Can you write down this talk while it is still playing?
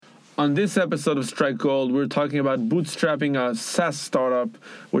On this episode of Strike Gold, we're talking about bootstrapping a SaaS startup.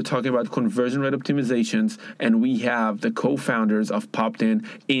 We're talking about conversion rate optimizations, and we have the co-founders of Poptin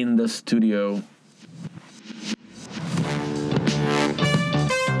in the studio.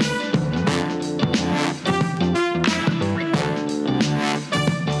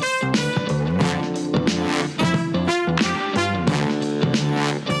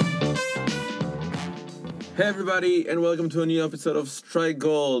 Hey everybody, and welcome to a new episode of Strike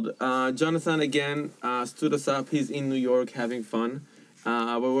Gold. Jonathan again stood us up. He's in New York having fun.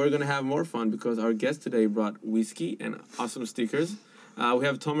 But we're going to have more fun because our guest today brought whiskey and awesome stickers. We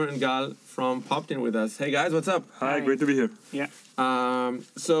have Tomer and Gal from Poptin with us. Hey guys, what's up? Hi, great to be here. Yeah.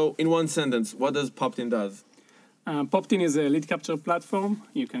 So in one sentence, what does Poptin does? Poptin is a lead capture platform.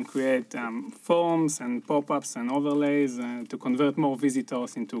 You can create forms and pop-ups and overlays to convert more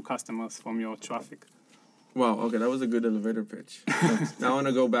visitors into customers from your traffic. Wow, okay, that was a good elevator pitch. Now I want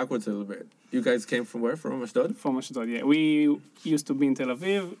to go backwards a little bit. You guys came from where? From Ashdod? From Ashdod, yeah. We used to be in Tel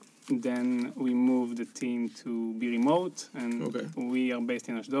Aviv. Then we moved the team to be remote. And we are based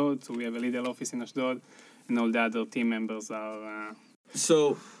in Ashdod. So we have a little office in Ashdod. And all the other team members are...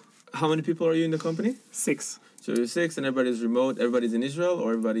 So how many people are you in the company? 6. So you're 6 and everybody's remote. Everybody's in Israel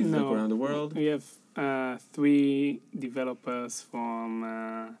or everybody's like around the world? We have 3 developers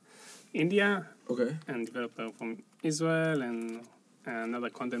from India. Okay. And developer from Israel and another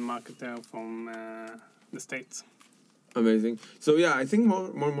content marketer from the States. Amazing. So yeah, I think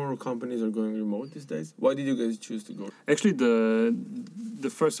more companies are going remote these days. Why did you guys choose to go? Actually, the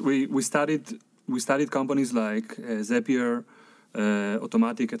first we studied companies like Zapier,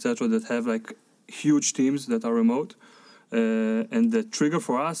 Automatic, etc. that have like huge teams that are remote, and the trigger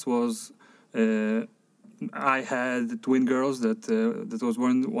for us was. I had twin girls that was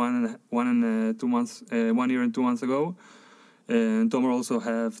one and 2 months, 1 year and 2 months ago, and Tomer also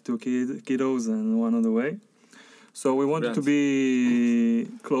have 2 kiddos and one on the way. So we wanted to be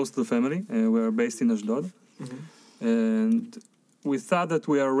close to the family. We are based in Ashdod, and we thought that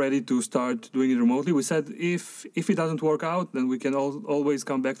we are ready to start doing it remotely. We said if it doesn't work out, then we can always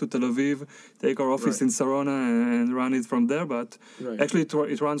come back to Tel Aviv, take our office in Sarona, and run it from there. But actually,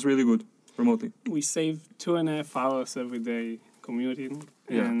 it runs really good. Remotely. We save 2.5 hours every day commuting,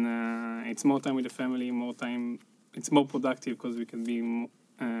 and it's more time with the family, more time. It's more productive because we can be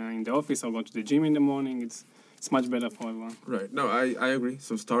in the office or go to the gym in the morning. It's much better for everyone. Right. No, I agree.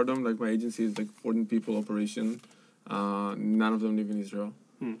 So Stardom, like my agency, is like 14 people operation. None of them live in Israel.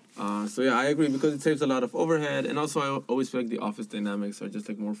 So yeah, I agree because it saves a lot of overhead, and also I always feel like the office dynamics are just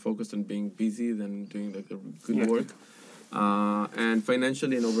like more focused on being busy than doing like a good work. And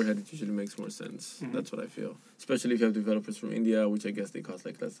financially and overhead, it usually makes more sense. That's what I feel. Especially if you have developers from India, which I guess they cost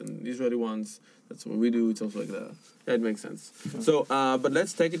like less than the Israeli ones. That's what we do. It's also like that. Yeah, it makes sense. So, but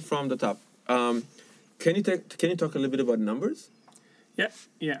let's take it from the top. Can you talk a little bit about numbers? Yeah.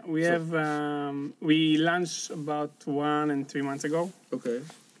 We launched about 1 and 3 months ago. Okay.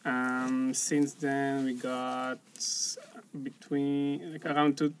 Since then, we got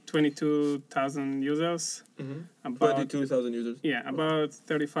around 22,000 users. 22,000 users. Yeah, about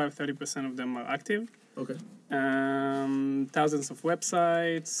 30% of them are active. Okay. Thousands of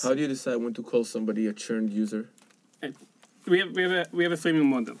websites. How do you decide when to call somebody a churned user? We have a freemium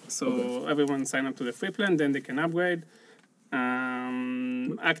model, so everyone sign up to the free plan, then they can upgrade.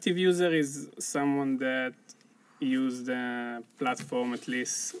 Active user is someone that use the platform at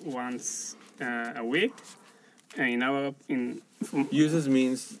least once a week. Users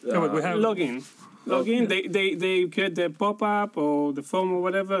means but we have login. They create the pop-up or the form or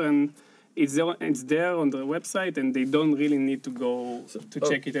whatever, and it's there on the website, and they don't really need to go to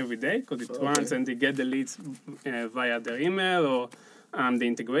check it every day because it runs and they get the leads via their email or the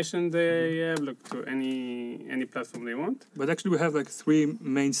integration they have, look to any platform they want. But actually, we have like 3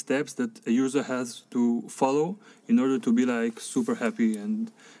 main steps that a user has to follow in order to be like super happy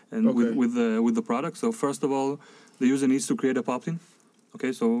and with the product. So first of all, the user needs to create a Poptin.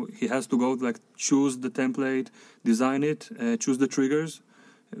 Okay, so he has to go like choose the template, design it, choose the triggers.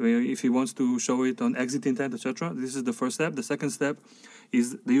 If he wants to show it on exit intent, etc. This is the first step. The second step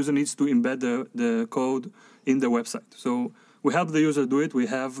is the user needs to embed the code in the website. So we help the user do it. We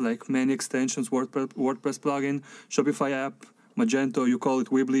have like many extensions, WordPress plugin, Shopify app, Magento, you call it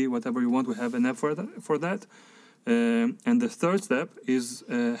Weebly, whatever you want. We have an app for that. And the third step is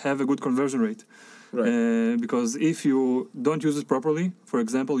have a good conversion rate. Right. Because if you don't use it properly, for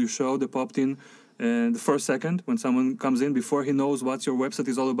example, you show the Poptin the first second when someone comes in before he knows what your website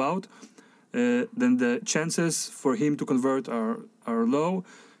is all about, then the chances for him to convert are low.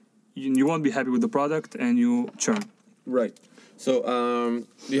 You won't be happy with the product and you churn. Right. So,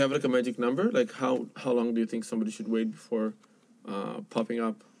 do you have like a magic number? Like how long do you think somebody should wait before popping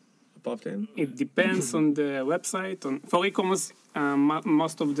up a pop-in? It depends on the website. For e-commerce,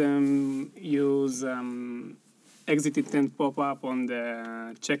 most of them use exit intent pop-up on the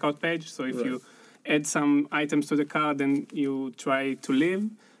checkout page. So if you add some items to the cart and you try to leave,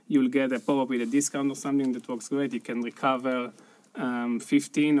 you'll get a pop-up with a discount or something that works great. You can recover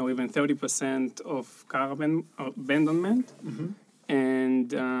 15 or even 30% of cart abandonment. And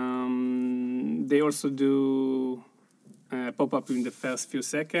they also do pop-up in the first few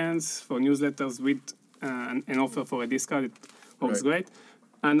seconds for newsletters with an offer for a discount. It works great.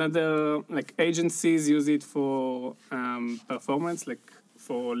 Another, like agencies use it for performance, like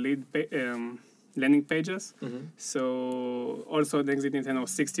for landing pages. So also the exit intent or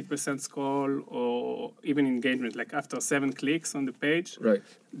 60% scroll or even engagement, like after 7 clicks on the page,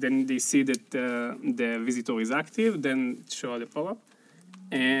 then they see that the visitor is active, then show the pop-up.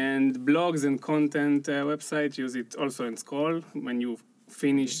 And blogs and content websites use it also in scroll when you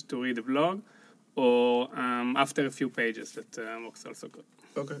finish to read the blog or after a few pages. That works also good.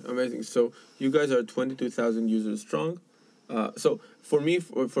 Okay, amazing. So you guys are 22,000 users strong. So for me,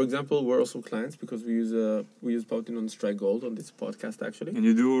 for example, we're also clients because we use Powtoon on Strike Gold on this podcast actually. And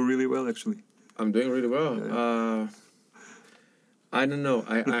you do really well actually. I'm doing really well. I don't know.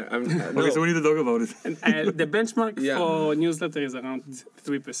 I'm no. Okay, so we need to talk about it. And, the benchmark for newsletter is around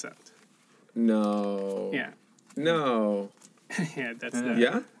 3%. No. Yeah. No. Yeah, that's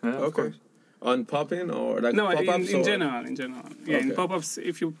Okay. On pop-in or like pop-ups? In general. Yeah, in pop-ups,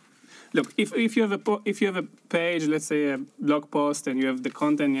 if you look, if you have a page, let's say a blog post, and you have the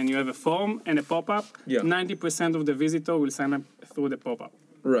content, and you have a form and a pop-up, 90% of the visitor will sign up through the pop-up,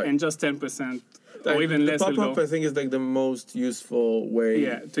 and just 10%. Or even less the pop-up, will go. I think, is like the most useful way,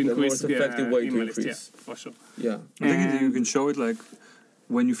 to increase the most effective way to increase. List, for sure. Yeah, I think you can show it like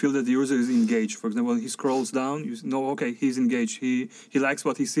when you feel that the user is engaged. For example, he scrolls down, you know, okay, he's engaged. He likes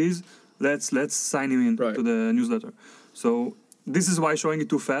what he sees. Let's sign him in to the newsletter. So this is why showing it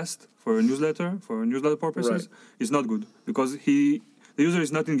too fast for a newsletter purposes is not good because the user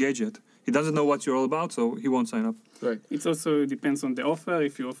is not engaged yet. He doesn't know what you're all about, so he won't sign up. Right. It also depends on the offer.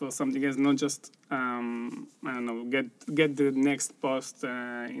 If you offer something else, not just I don't know, get the next post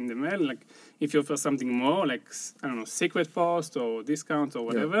in the mail. Like if you offer something more, like I don't know, secret post or discount or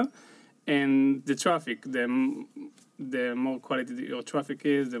whatever, and the traffic, the more quality your traffic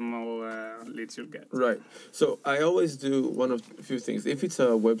is, the more leads you'll get. Right. So I always do one of a few things. If it's a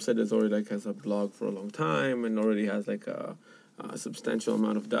website that's already like has a blog for a long time and already has like a substantial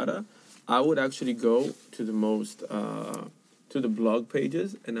amount of data, I would actually go to the most to the blog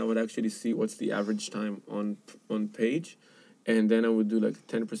pages, and I would actually see what's the average time on page, and then I would do like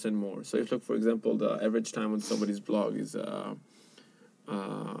 10% more. So if, look, for example, the average time on somebody's blog is I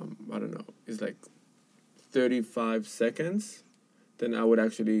don't know, is like 35 seconds, then I would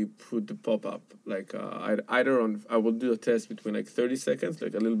actually put the pop-up like either on, I will do a test between like 30 seconds,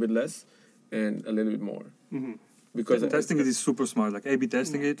 like a little bit less, and a little bit more. Because testing it is super smart, like A/B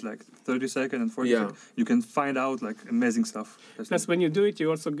testing it, like 30 seconds and 40 seconds. You can find out like amazing stuff. Plus, when you do it, you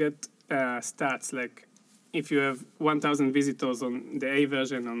also get stats. Like if you have 1,000 visitors on the A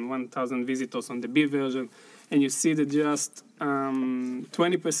version and 1,000 visitors on the B version, and you see that just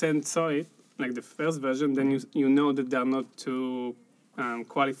 20% saw it, like the first version, then you know that they are not too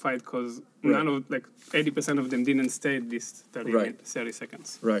qualified because none of, like 80% of them didn't stay this 30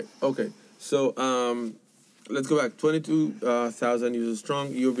 seconds. Right. Okay. So let's go back. 22,000 users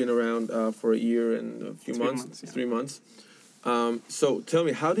strong. You've been around for a year and a few months. 3 months. So tell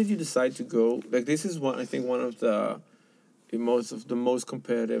me, how did you decide to go? Like this is one of the most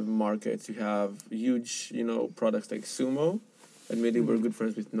competitive markets. You have huge, products like Sumo. Admittedly, we're good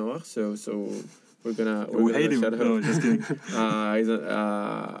friends with Noah, so we're gonna hate him. No, just kidding.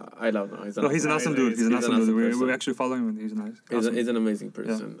 I love Noah. He's an awesome dude. He's an awesome dude. We actually follow him, and he's nice. He's an amazing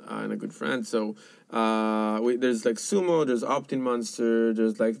person and a good friend. So there's like Sumo, there's Opt-in Monster,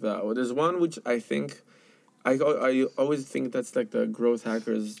 there's like there's one which I think I always think that's like the growth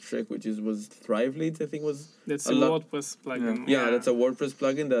hackers trick, which was Thrive Leads. I think was that's a WordPress plugin. Yeah, that's a WordPress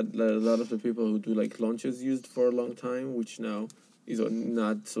plugin that a lot of the people who do like launches used for a long time, which now is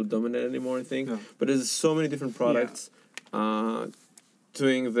not so dominant anymore, I think. But there's so many different products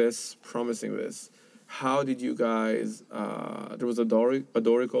doing this, promising this. How did you guys? There was a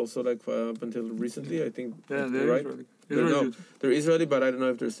Doric also, like up until recently, I think. Yeah, they're right. They're Israeli, but I don't know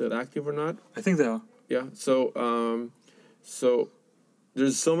if they're still active or not. I think they are. Yeah. So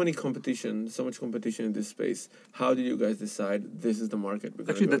there's so much competition in this space. How did you guys decide this is the market?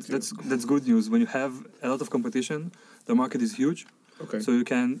 Actually, that's good news. When you have a lot of competition, the market is huge. Okay. So you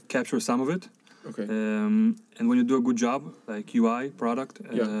can capture some of it. Okay. And when you do a good job, like UI, product,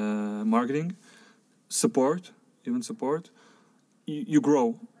 marketing, support, you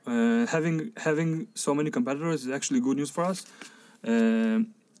grow. Having so many competitors is actually good news for us.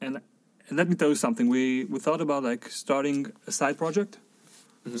 And let me tell you something. We thought about like starting a side project,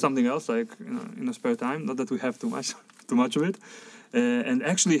 something else, like in a spare time. Not that we have too much of it. And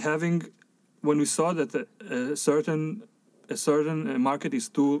actually when we saw that a certain market is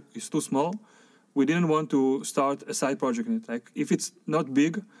too small, we didn't want to start a side project in it. Like if it's not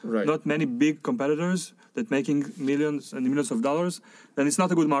big, not many big competitors that making millions and millions of dollars, then it's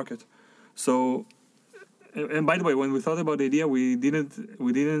not a good market. So, and by the way, when we thought about the idea, we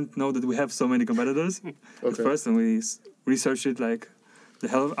didn't know that we have so many competitors at first, and we researched it like the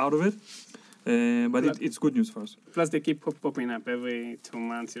hell out of it. But it's good news for us. Plus, they keep popping up every 2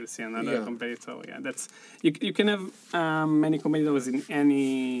 months. You'll see another competitor. Yeah, that's you can have many competitors in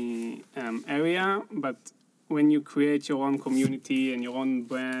any area, but when you create your own community and your own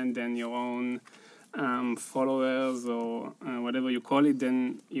brand and your own followers or whatever you call it,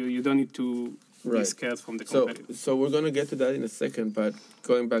 then you don't need to be scared from the competitors. So we're gonna get to that in a second, but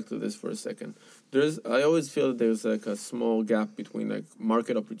going back to this for a second, I always feel there's like a small gap between like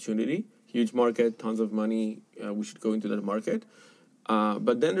market opportunity. Huge market, tons of money. We should go into that market.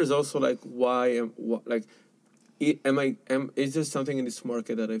 But then there's also like, is there something in this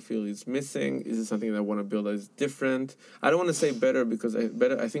market that I feel is missing? Is it something that I want to build that is different? I don't want to say better because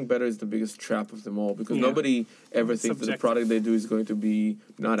I think better is the biggest trap of them all because nobody ever thinks that the product they do is going to be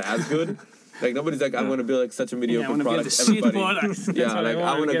not as good. Like nobody's like, I'm going to build like such a mediocre product. Everybody,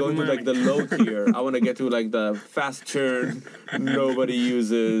 I want to go into like the low tier. I want to get to like the fast churn nobody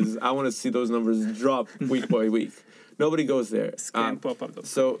uses. I want to see those numbers drop week by week. Nobody goes there.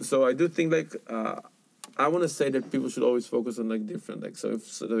 So I do think like I want to say that people should always focus on like different like so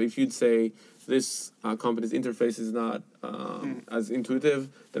if you'd say this company's interface is not as intuitive,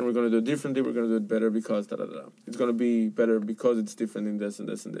 then we're going to do it differently. We're going to do it better because It's going to be better because it's different in this and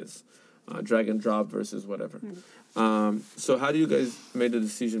this and this. Drag and drop versus whatever. So how do you guys make the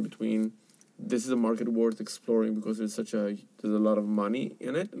decision between this is a market worth exploring because there's a lot of money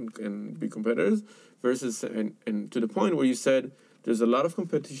in it and big competitors versus and to the point where you said there's a lot of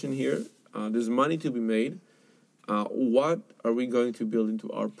competition here, there's money to be made. What are we going to build into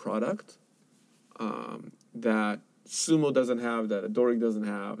our product that Sumo doesn't have, that Doric doesn't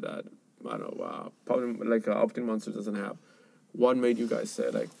have, that I don't know, probably like OptinMonster doesn't have? What made you guys say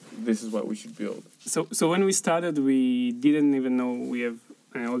like this is what we should build? So when we started, we didn't even know we have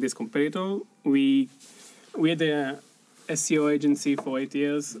all these competitors. We had a SEO agency for 8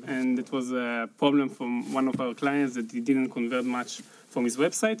 years, and it was a problem from one of our clients that he didn't convert much from his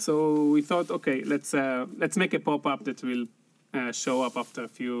website. So we thought, okay, let's make a pop-up that will show up after a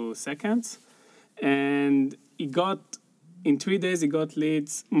few seconds. And in 3 days he got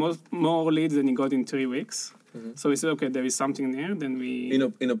leads, more leads than he got in 3 weeks. So we said, okay, there is something there. Then we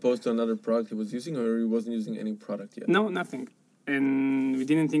in opposed to another product he was using, or he wasn't using any product yet. No, nothing, and we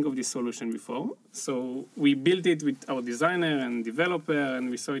didn't think of this solution before. So we built it with our designer and developer, and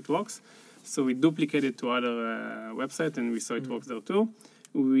we saw it works. So we duplicated to other websites, and we saw it works there too.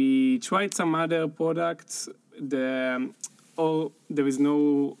 We tried some other products. There is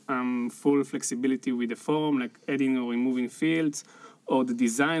no full flexibility with the form, like adding or removing fields, or the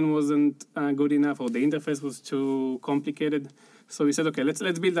design wasn't good enough, or the interface was too complicated. So we said, okay,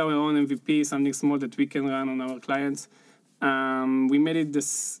 let's build our own MVP, something small that we can run on our clients. We made it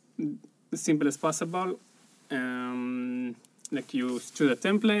as simple as possible. Like you choose a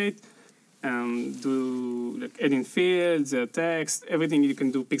template, do like adding fields, text, everything you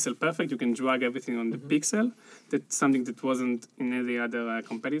can do pixel perfect. You can drag everything on the pixel. That's something that wasn't in any other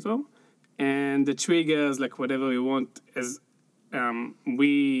competitor. And the triggers, like whatever you want, as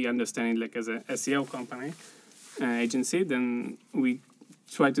we understand it, like as a SEO company agency, then we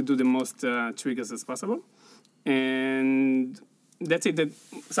try to do the most triggers as possible. And that's it.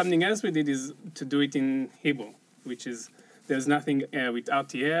 Something else we did is to do it in Hebrew, which is there's nothing with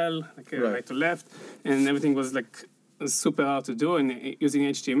RTL, like right to left, and everything was like super hard to do, and using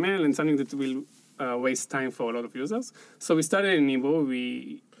HTML and something that will waste time for a lot of users. So we started in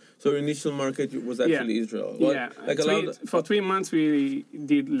Hebrew. So initial market was actually Israel. Like for 3 months we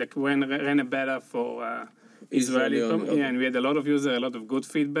did ran a beta for Israeli. And we had a lot of users, a lot of good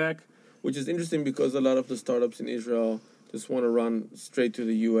feedback. Which is interesting because a lot of the startups in Israel just want to run straight to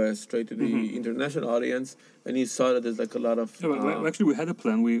the US, straight to the international audience, and you saw that there's like a lot of... actually, we had a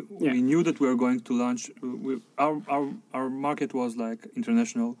plan. We knew that we were going to launch... Our market was like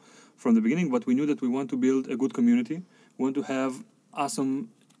international from the beginning, but we knew that we want to build a good community. We want to have awesome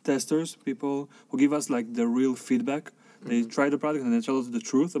testers, people who give us like the real feedback. They try the product and they tell us the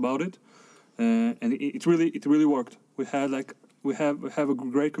truth about it, and it really worked. We have a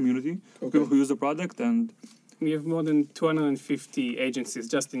great community, people who use the product, and we have more than 250 agencies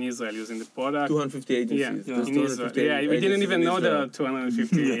just in Israel using the product. 250 agencies. Yeah, in Israel. Yeah, we didn't even know there are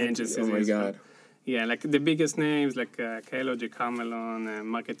 250 agencies. Oh my God. Yeah, like the biggest names like K-Logic, Carmelon,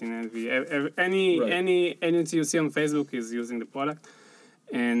 Marketing Envy. Any agency you see on Facebook is using the product.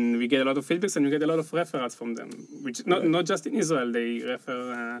 And we get a lot of feedbacks and we get a lot of referrals from them, which not just in Israel, they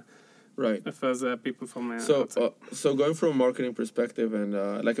refer refers people from outside. So going from a marketing perspective and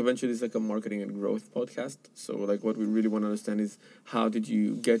like eventually it's like a marketing and growth podcast. So like what we really want to understand is how did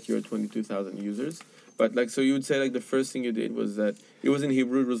you get your 22,000 users? But like, so you would say like the first thing you did was that it was in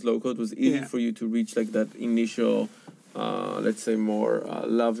Hebrew, it was local, it was easy for you to reach like that initial, let's say more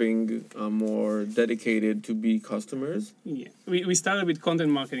loving, more dedicated to be customers. Yeah, we started with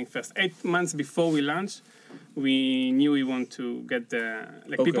content marketing first. 8 months before we launched, we knew we want to get the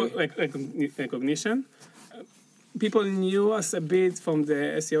people recognition. People knew us a bit from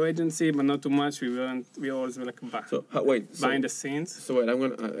the SEO agency, but not too much. We always were like behind the scenes. So wait, I'm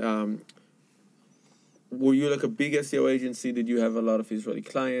gonna. Were you like a big SEO agency? Did you have a lot of Israeli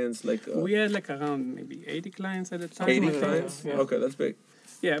clients? Like we had like around maybe 80 clients at the time. 80 clients? Yeah. Okay, that's big.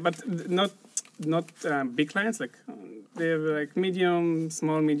 Yeah, but not big clients. Like they were like medium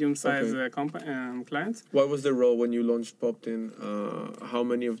size clients. What was the role when you launched Poptin? How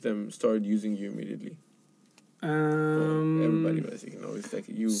many of them started using you immediately? Everybody basically, it's like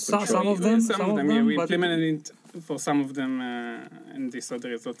you. Some of them. Yeah, we implemented it for some of them, and they saw the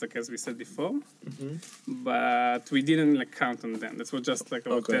results, like as we said before. But we didn't like count on them. This was just like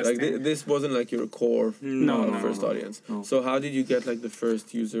our testing. Like this wasn't like your core first audience. No. So how did you get like the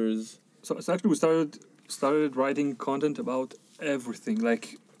first users? So actually, we started writing content about everything.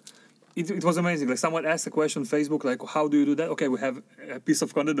 Like it was amazing. Like someone asked a question on Facebook, like, how do you do that? Okay, we have a piece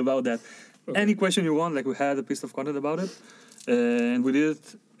of content about that. Okay. Any question you want, like we had a piece of content about it, and we did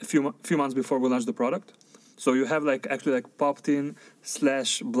it a few months before we launched the product. So you have like actually like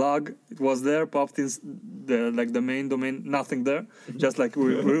Poptin/blog. It was there. Poptin's the main domain, nothing there. Just like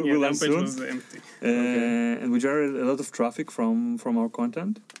we launched soon. Was empty. And we generated a lot of traffic from our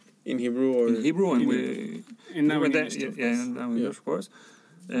content. In Hebrew or in Hebrew, and English, of course.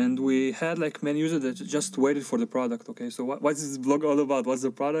 And we had like many users that just waited for the product. Okay, so what's this blog all about? What's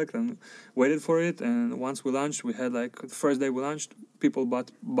the product? And waited for it. And once we launched, we had like the first day we launched, people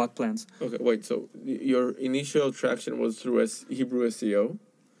bought plans. Okay, wait. So your initial traction was through Hebrew SEO.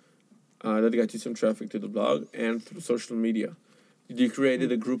 That got you some traffic to the blog and through social media. Did you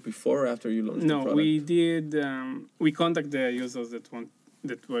created a group before or after you launched the product? No, we did. We contacted the users that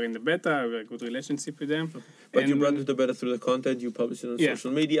were in the beta. We had a good relationship with them. Okay. But you brought the beta through the content. You published it on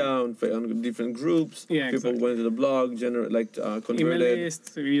social media, on different groups. Yeah, people went to the blog, converted. Email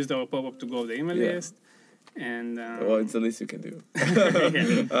list. We used our pop-up to go to the email list. And well, it's the least you can do.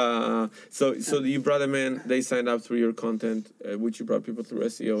 So you brought them in. They signed up through your content, which you brought people through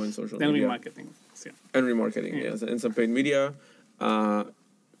SEO and social media. And remarketing, yes, and some paid media.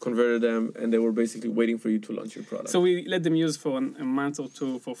 Converted them, and they were basically waiting for you to launch your product. So we let them use for a month or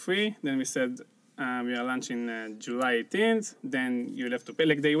two for free. Then we said we are launching July 18th. Then you'll have to pay.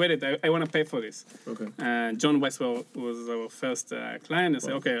 Like they waited. I want to pay for this. Okay. John Westwell was our first client. They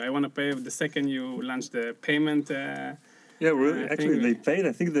said, okay, I want to pay the second you launch the payment. Really. Actually, they paid.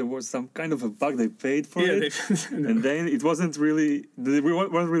 I think there was some kind of a bug. They paid for it, and then it wasn't really. We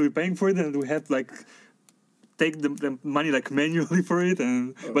weren't really paying for it, and we had like take the money like manually for it,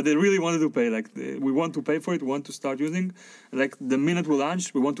 but they really wanted to pay. Like we want to pay for it. We want to start using. Like the minute we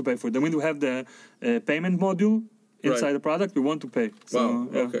launch, we want to pay for it. The minute we have the payment module inside the product, we want to pay. So,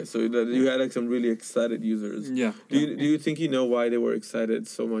 okay. So you had like some really excited users. Yeah. Do you think you know why they were excited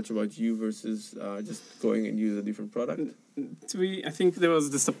so much about you versus just going and use a different product? I think there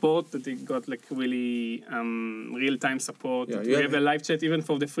was the support that they got, like really real-time support. We have a live chat, even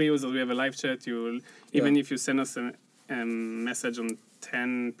for the free users. We have a live chat. Even if you send us a message on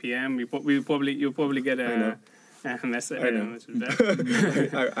 10 p.m., you probably get a message. I know.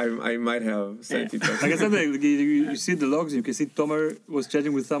 I might have sent it. Like I said, you see the logs. You can see Tomer was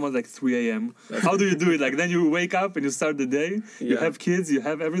chatting with someone like 3 a.m. How do you do it? Like then you wake up and you start the day. You have kids. You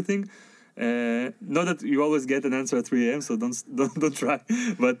have everything. Not that you always get an answer at 3 a.m. So don't try,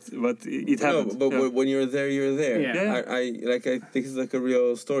 but it happens. No, but when you're there, you're there. Yeah. I think it's like a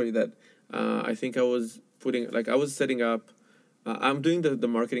real story that I think I was setting up. I'm doing the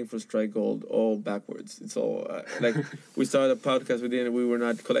marketing for Strike Gold all backwards. It's all like we started a podcast. We were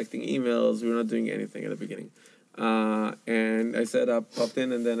not collecting emails. We were not doing anything at the beginning. And I popped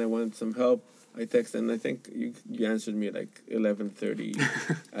in, and then I wanted some help. I texted, and I think you answered me like 11:30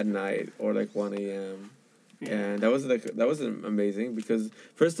 at night or like 1 a.m. Yeah. And that was amazing because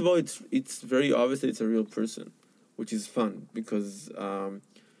first of all, it's very obvious that it's a real person, which is fun because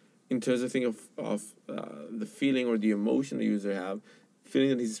in terms of the feeling or the emotion the user have, feeling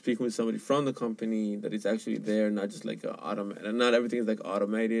that he's speaking with somebody from the company, that it's actually there, not just like not everything is like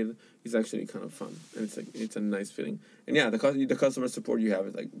automated. It's actually kind of fun, and it's a nice feeling. And yeah, the customer support you have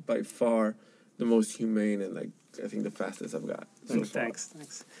is like by far the most humane and like I think the fastest I've got. Thanks.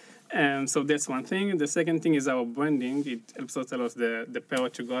 So that's one thing. The second thing is our branding. It helps us tell us the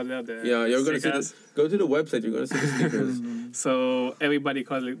parrot you got there. You're gonna see this. Go to the website. You're gonna see the stickers. So everybody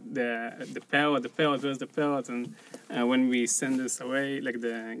calls it the parrot. The parrot. Where's the parrot? And when we send this away,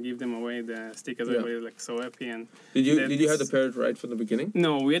 give them away the stickers, everybody's like so happy. And did you have the parrot right from the beginning?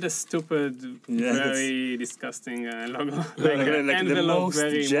 No, we had a stupid, very disgusting logo, like the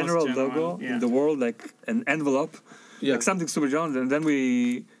most general logo in the world, like an envelope, like something super general. And then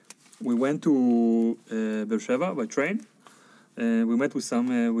we went to Beersheba by train. We met with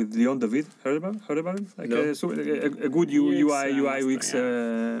with Leon David. Heard about him? Like no. A good UI UX.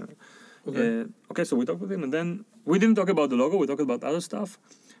 Okay, so we talked with him, and then we didn't talk about the logo. We talked about other stuff,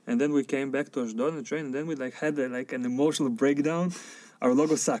 and then we came back to Ashdod on the train, and then we had an emotional breakdown. Our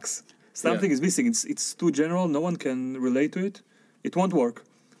logo sucks. Something is missing. It's too general. No one can relate to it. It won't work.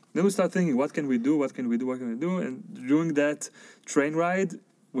 Then we start thinking, what can we do? And during that train ride,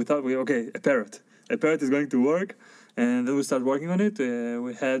 we thought, a parrot. A parrot is going to work. And then we started working on it.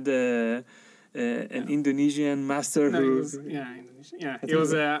 We had an Indonesian master he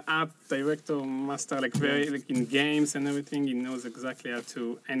was an art director master, very in games and everything. He knows exactly how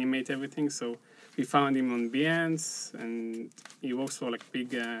to animate everything. So we found him on Behance, and he works for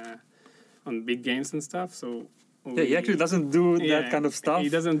on big games and stuff. So he actually doesn't do that kind of stuff. He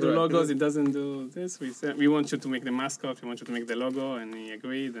doesn't do logos. He doesn't do this. We said we want you to make the mascot. We want you to make the logo, and he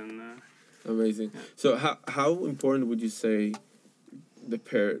agreed. And amazing. So how important would you say the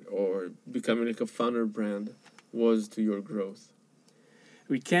parrot or becoming like a founder brand was to your growth?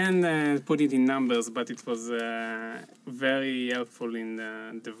 We can put it in numbers, but it was very helpful in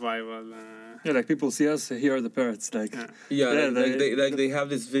the viral. Like people see us, here are the parrots. They have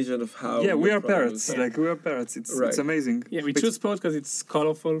this vision of how. Yeah, we are parrots. We are parrots. It's amazing. Yeah, we choose parrots because it's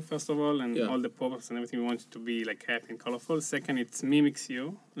colorful, first of all, and all the pop-ups and everything. We want it to be happy and colorful. Second, it mimics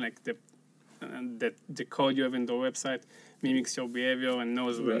you, the code you have in the website mimics your behavior and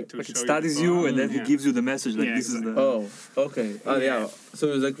knows when to show you. It studies you, and then he gives you the message. This is the. Oh, okay. So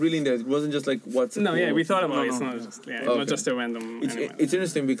it was really in there. It wasn't just what's. No, we thought about it. It's not just not just a random. It's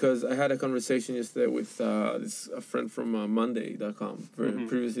interesting because I had a conversation yesterday with a friend from Monday.com,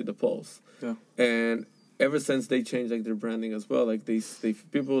 previously The Pulse. Yeah. And ever since they changed their branding as well,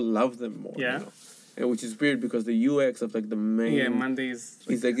 people love them more. Yeah. You know? And which is weird because the UX of the main Monday is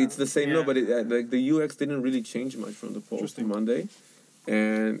it's the same but the UX didn't really change much from the Pulse to Monday,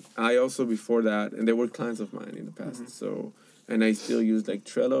 and I also before that, and they were clients of mine in the past, so and I still use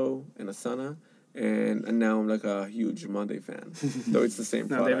Trello and Asana, and now I'm a huge Monday fan, so it's the same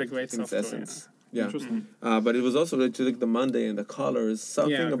product. They have a great software. Essence. Yeah. Interesting. But it was also the Monday and the colors,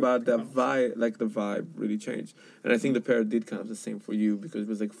 something about that vibe, the vibe really changed, and I think the parrot did kind of the same for you because it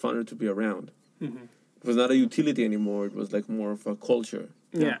was funner to be around. Mm-hmm. It was not a utility anymore. It was more of a culture.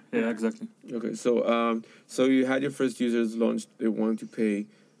 Yeah, exactly. Okay, so you had your first users launched. They wanted to pay,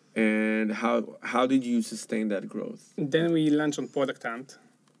 and how did you sustain that growth? Then we launched on Product Hunt.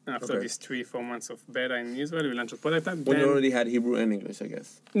 After these 3-4 months of beta in Israel, we launched on Product Hunt. When you already had Hebrew and English, I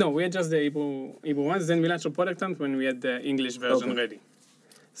guess. No, we had just the Hebrew ones. Then we launched on Product Hunt when we had the English version ready.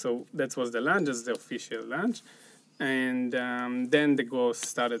 So that was the launch. That's the official launch. And then the growth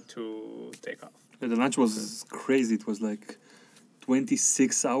started to take off. Yeah, the launch was crazy. It was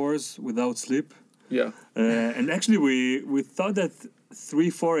 26 hours without sleep. Yeah. And actually, we thought that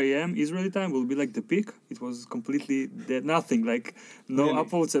 3-4 a.m. Israeli time will be the peak. It was completely dead. Nothing. No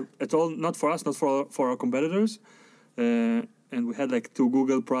upvotes at all. Not for us, not for our competitors. And we had 2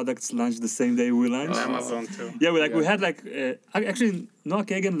 Google products launched the same day we launched. Amazon too. Yeah, we had actually Noah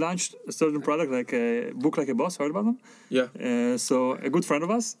Kagan launched a certain product Book Like a Boss. Heard about them? Yeah. So a good friend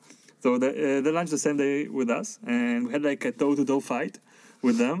of us. So they launched the same day with us, and we had a toe-to-toe fight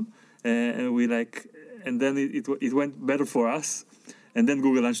with them. and we like, and then it went better for us, and then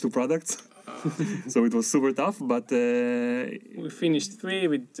Google launched 2 products. So it was super tough, but we finished 3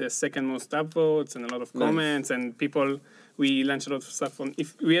 with the second most upvotes and a lot of comments and people. We launched a lot of stuff on.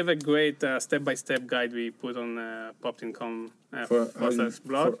 If we have a great step-by-step guide we put on Poptin.com process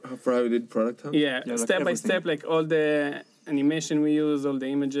blog for how you did product hunt. Yeah, step by step, like all the animation we use, all the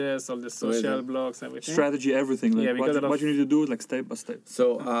images, all the social blogs, everything. Strategy, everything. Like what you need to do, like step by step.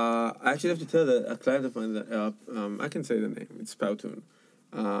 So I actually have to tell a client of mine that I can say the name. It's Powtoon.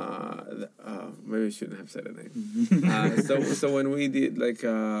 Maybe I shouldn't have said the name. So when we did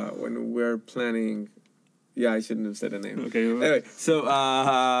when we're planning. Yeah, I shouldn't have said the name. Okay. Anyway,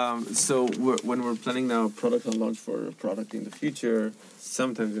 when we're planning now a product on launch for a product in the future,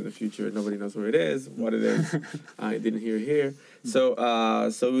 sometimes in the future, nobody knows where it is, what it is. I didn't hear here. So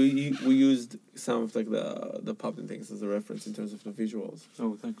we used some of like the Poptin things as a reference in terms of the visuals.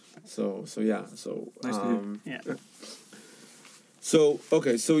 Oh, thanks. So yeah. So nice to hear. Yeah. So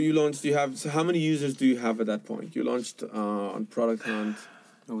okay, so you launched. So how many users do you have at that point? You launched on Product Hunt.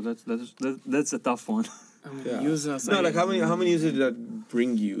 Oh, that's a tough one. Users. No, like how many users did that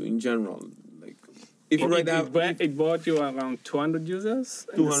bring you in general? Like, if it brought you around 200 users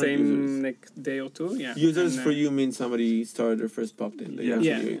in the same users. Like day or 2. Yeah. Users for you means somebody started their first Poptin.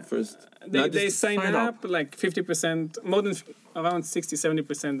 They sign up like 50%, more than around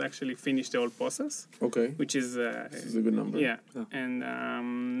 60-70% actually finish the whole process. Okay. Which is this is a good number. Yeah. And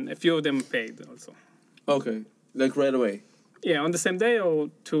a few of them paid also. Okay, like right away. Yeah, on the same day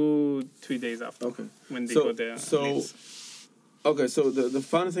or 2-3 days after. Okay. When they got their leads. Okay, so the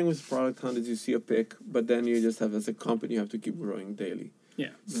fun thing with Product Hunt is you see a pick, but then you just have, as a company, you have to keep growing daily.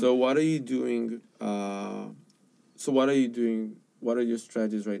 Yeah. So what are you doing? What are your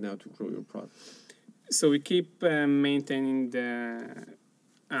strategies right now to grow your product? So we keep maintaining the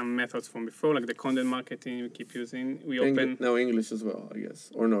methods from before, like the content marketing we keep using. We open now English as well, I guess,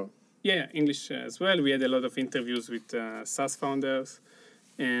 or no? Yeah, English as well. We had a lot of interviews with SaaS founders.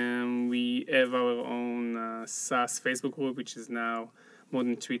 And we have our own SaaS Facebook group, which is now more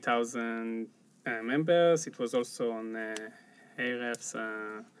than 3,000 members. It was also on Ahrefs'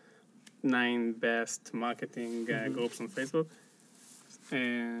 9 best marketing groups on Facebook.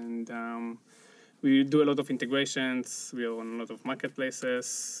 And we do a lot of integrations. We are on a lot of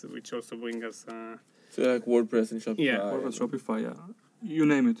marketplaces, which also bring us... so like WordPress and Shopify. Yeah, WordPress, Shopify, yeah. You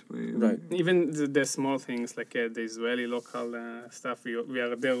name it. Right. Even the small things like the Israeli local stuff, we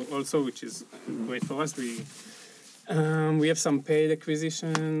are there also, which is great for us. We have some paid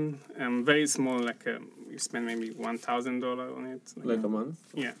acquisition, very small, like we spend maybe $1,000 on it. Like a month?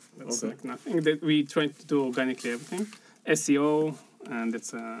 Yeah, that's like nothing. That we try to do organically everything. SEO, and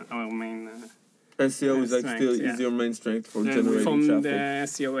that's our main... SEO is like is your main strength for generating from traffic? The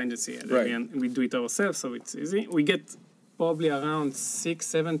SEO agency. Right. And we do it ourselves, so it's easy. We get probably around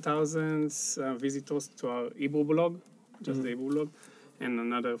 6,000-7,000 visitors to our Hebrew blog, just the Hebrew blog, and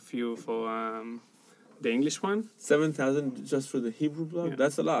another few for the English one. 7,000 just for the Hebrew blog? Yeah.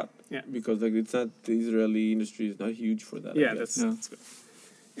 That's a lot. Yeah. Because like it's not, the Israeli industry is not huge for that. Yeah, that's good.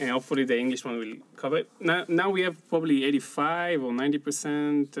 And hopefully the English one will cover it. Now we have probably 85 or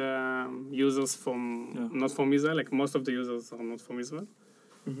 90% users not from Israel. Like most of the users are not from Israel.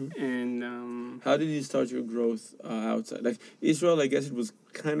 Mm-hmm. And how did you start your growth outside? Like Israel, I guess it was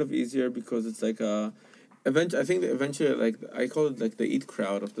kind of easier because it's like eventually, like I call it like the eat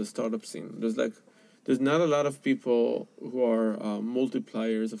crowd of the startup scene. There's not a lot of people who are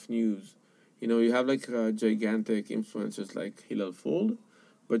multipliers of news. You know, you have like gigantic influencers like Hillel Fuld,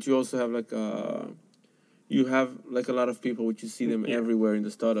 but you also have like a lot of people which you see them everywhere in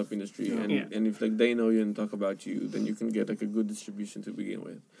the startup industry, and if like they know you and talk about you, then you can get like a good distribution to begin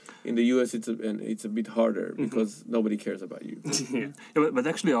with. In the US, it's a bit harder because nobody cares about you. But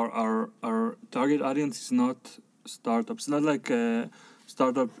actually, our target audience is not startups. It's not like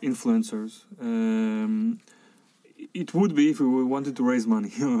startup influencers. It would be if we wanted to raise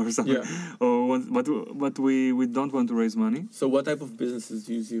money or something. Yeah. But we don't want to raise money. So what type of businesses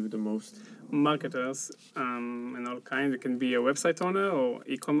do you see with the most? Marketers and all kinds. It can be a website owner or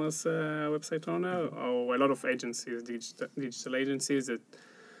e-commerce website owner, or a lot of agencies, digital agencies that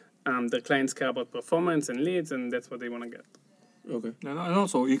their clients care about performance and leads, and that's what they want to get. Okay. And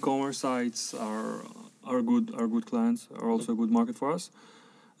also e-commerce sites are good clients, are also a good market for us.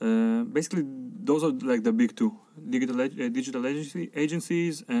 Basically, those are like the big two: digital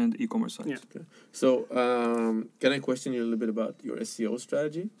agencies and e-commerce sites. Yeah. Okay. So, can I question you a little bit about your SEO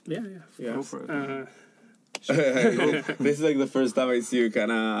strategy? Yeah. Go for it. This is like the first time I see you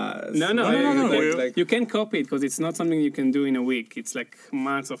kind of. No. Like, You can copy it because it's not something you can do in a week. It's like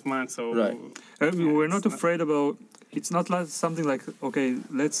months. So right. We're not afraid about. It's not like something like, okay,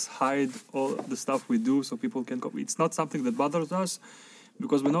 let's hide all the stuff we do so people can copy. It's not something that bothers us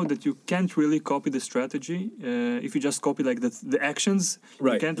because we know that you can't really copy the strategy if you just copy like the actions.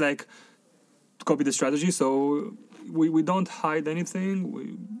 Right. You can't like copy the strategy. So we don't hide anything.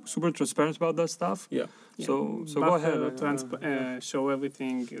 We're super transparent about that stuff. Yeah. So Buffer, go ahead. show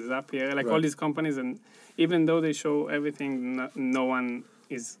everything is up here. Like Right. all these companies, and even though they show everything, no one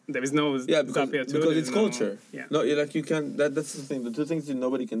is. There is no Zapier too. Because there it's is culture. Yeah. No, like you can. That's the thing. The two things that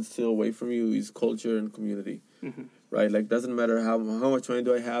nobody can steal away from you is culture and community. Mm-hmm. Right. Like doesn't matter how much money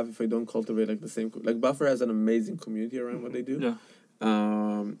do I have if I don't cultivate like the same. Like Buffer has an amazing community around what they do. Yeah.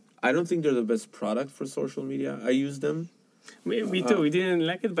 I don't think they're the best product for social media. I use them. We too. We didn't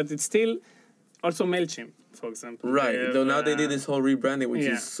like it, but it's still also Mailchimp, for example. Right. They have, Though now they did this whole rebranding, which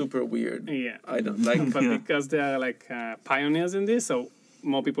yeah. is super weird. Yeah. I don't like. But because they are like pioneers in this, so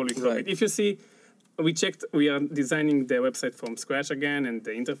more people will copy Right. it. If you see, we are designing the website from scratch again, and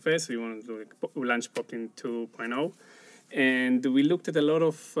the interface, we want to launch Poplin 2.0. And we looked at a lot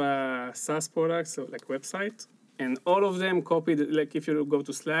of SaaS products, so like website, and all of them copied, like if you go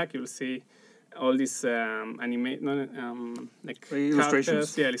to Slack, you'll see all these like illustrations.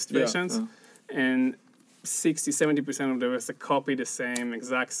 characters, illustrations. Yeah. And 60-70% of the website copy the same,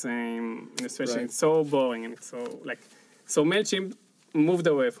 exact same illustration. Right. It's so boring, and it's so MailChimp moved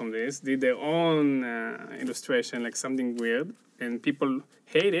away from this, did their own illustration, like something weird, and people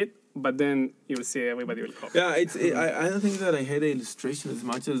hate it, but then you'll see everybody will copy. Yeah, I don't think that I hate the illustration as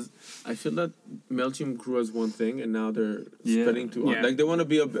much as I feel that MailChimp grew as one thing, and now they're spreading to Yeah. like they want to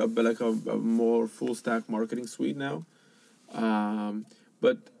be a more full stack marketing suite now,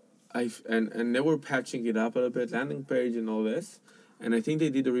 but and they were patching it up a little bit, landing page and all this. And I think they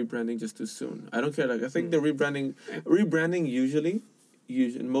did the rebranding just too soon. I don't care. Like I think the rebranding usually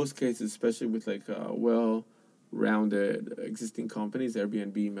in most cases, especially with like well-rounded existing companies,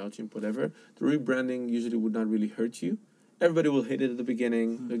 Airbnb, MailChimp, whatever, the rebranding usually would not really hurt you. Everybody will hate it at the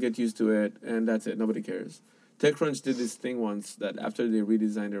beginning. They'll get used to it, and that's it. Nobody cares. TechCrunch did this thing once that after they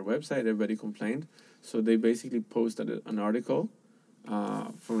redesigned their website, everybody complained. So they basically posted an article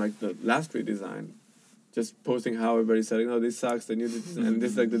from like the last redesign, just posting how everybody said, no, this sucks, the new design, and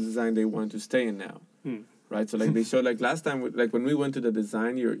this is like the design they want to stay in now. Right, so like they showed like last time, like when we went to the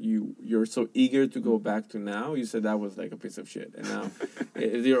design, you're so eager to go back to now. You said that was like a piece of shit, and now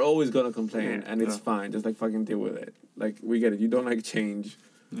you're always gonna complain, and it's fine. Just like fucking deal with it. Like we get it. You don't like change.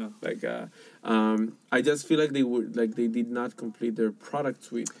 Yeah. Like I just feel like they did not complete their product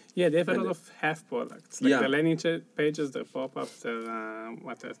suite. Yeah, they have a lot of half products. Like Yeah. the landing pages, the pop-ups, the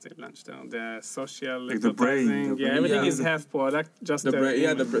what else they launched there? The social Like the brain, advertising. the Yeah, brain. everything Yeah. is half product. Just the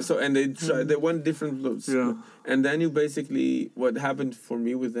The so and they went different routes. Yeah. And then you basically what happened for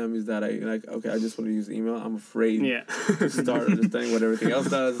me with them is that I just want to use email. I'm afraid Yeah. to start understanding what everything else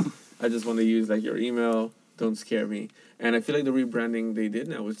does. I just want to use like your email. Don't scare me. And I feel like the rebranding they did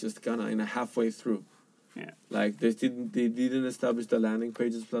now was just kind of in a halfway through. Yeah. Like they didn't establish the landing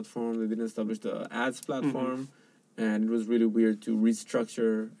pages platform. They didn't establish the ads platform, and it was really weird to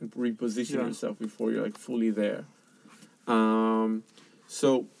restructure and reposition yourself before you're like fully there.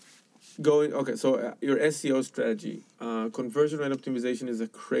 So your SEO strategy, conversion rate optimization is a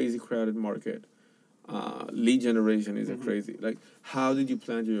crazy crowded market. Lead generation is a crazy. Like, how did you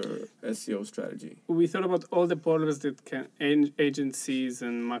plan your SEO strategy? We thought about all the problems that agencies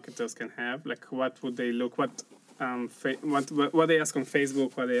and marketers can have. Like, what would they look? What they ask on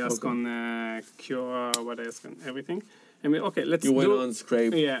Facebook? What they ask on Quora? What they ask on everything? And let's. You went on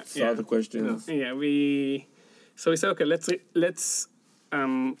Scrape, saw the questions. Yeah, So we said, okay, let's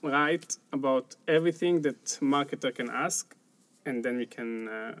write about everything that marketer can ask, and then we can.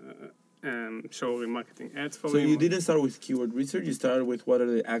 Show remarketing ads for So him. you didn't start with keyword research. You started with what are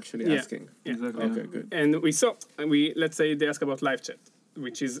they actually asking. Yeah. Exactly. Okay, good. And let's say they ask about live chat,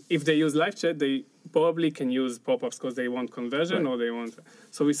 which is if they use live chat, they probably can use pop-ups because they want conversion or they want.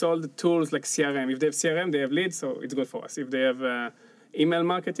 So we saw all the tools like CRM. If they have CRM, they have leads, so it's good for us. If they have email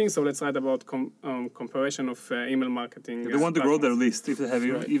marketing, so let's write about comparison of email marketing. They want to grow their list if they have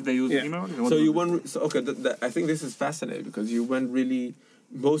if they use email. So you went. I think this is fascinating because you went really.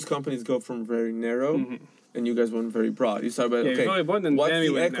 Most companies go from very narrow, and you guys went very broad. You started by very broad, and what's then the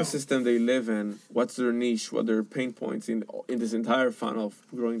we went ecosystem they live in? What's their niche? What are their pain points in this entire funnel of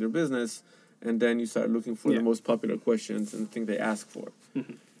growing their business? And then you start looking for the most popular questions and things they ask for.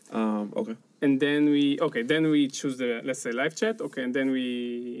 Okay. And then we choose let's say live chat. Okay, and then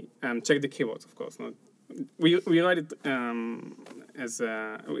we check the keywords, of course. Not we write it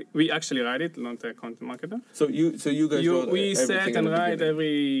we actually write it, not a content marketer. So you guys wrote we everything set in and the write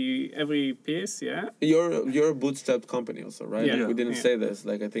beginning. every piece. Yeah. You're a bootstrapped company also, right? Yeah. Like, we didn't say this.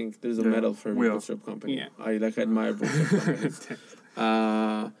 Like, I think there's a medal for every bootstrap company. Yeah. I admire bootstrap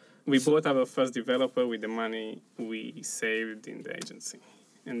companies. We bought our first developer with the money we saved in the agency,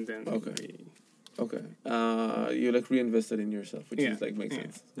 and then Okay. You like reinvested in yourself, which is like makes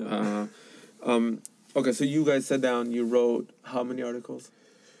sense. Yeah. Okay, so you guys sat down. You wrote how many articles?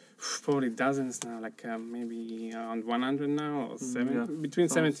 Probably dozens now, like maybe around 100 now, or between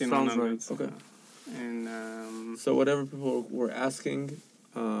 70 and 100. Right. Okay. And so whatever people were asking,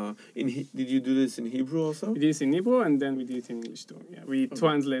 did you do this in Hebrew also? We did this in Hebrew, and then we did it in English too. Yeah, we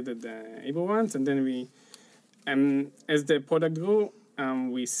translated the Hebrew ones, and then we, as the product grew,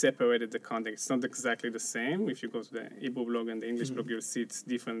 we separated the content. It's not exactly the same. If you go to the Hebrew blog and the English blog, you'll see it's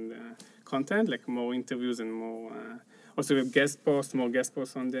different content, like more interviews and more. Also, we have more guest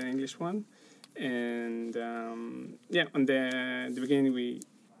posts on the English one, and on the beginning we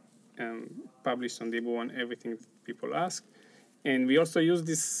published on the Hebrew one everything people ask, and we also use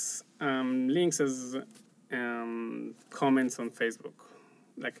these links as comments on Facebook.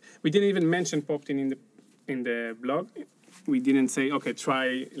 Like, we didn't even mention Poptin in the blog. We didn't say, okay,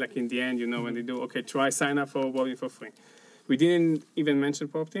 try, like in the end, when they do, okay, try sign up for Poptin for free. We didn't even mention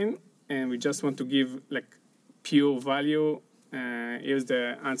Poptin, and we just want to give like pure value. Here's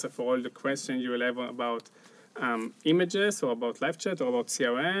the answer for all the questions you will have about images, or about live chat, or about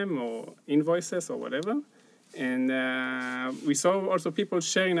CRM, or invoices, or whatever. And we saw also people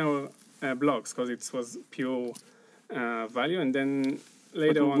sharing our blogs because it was pure value. And then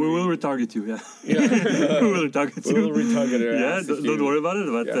later on, we will retarget you. Yeah. We will retarget you. We will retarget your Yeah, ass don't worry about it.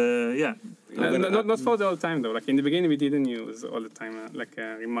 But not for the whole time though. Like in the beginning, we didn't use all the time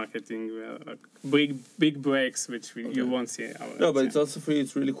remarketing, big breaks, which you won't see. No, but it's also for you.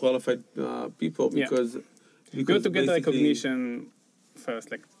 It's really qualified people because you got to get the recognition first.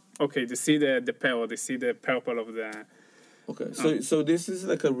 Like, okay, they see the pearl, they see the purple of the. Okay, so this is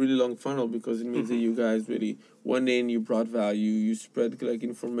like a really long funnel because it means that you guys really went in, you brought value, you spread like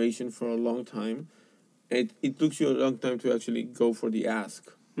information for a long time. It took you a long time to actually go for the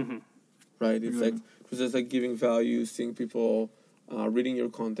ask, right? It's like it was just like giving value, seeing people reading your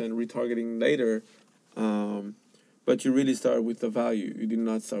content, retargeting later. But you really start with the value. You did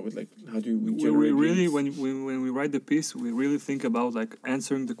not start with like how do we generate. We really when we write the piece, we really think about like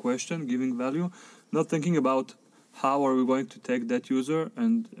answering the question, giving value, not thinking about how are we going to take that user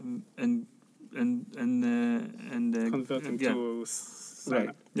and convert them to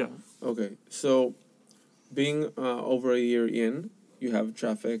right. Yeah. Okay, so being over a year in, you have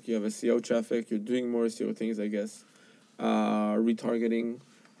traffic, you have SEO traffic, you're doing more SEO things, I guess. Retargeting.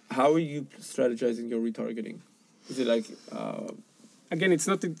 How are you strategizing your retargeting? Is it like again? It's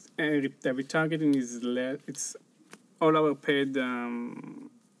not the retargeting is it's all our paid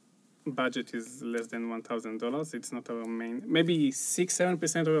budget is less than $1,000. It's not our main. Maybe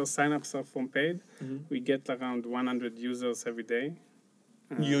 6-7% of our signups are from paid. We get around 100 users every day.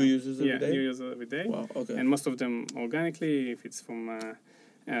 New users every day? New users every day. Wow, okay. And most of them organically, if it's from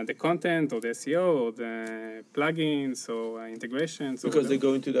the content or the SEO or the plugins or integrations. Because they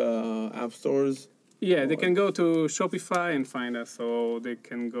go into the app stores? Yeah, they can go to Shopify and find us, or they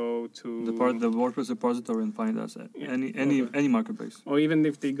can go to the WordPress repository and find us at any marketplace. Or even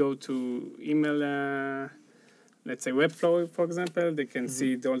if they go to email, let's say Webflow, for example, they can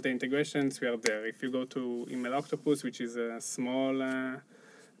see all the integrations. We are there. If you go to Email Octopus, which is a small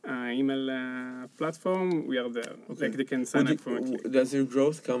email platform, we are there. Okay. Like they can sign up for it. Does your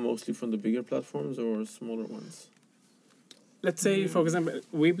growth come mostly from the bigger platforms or smaller ones? Let's say, for example,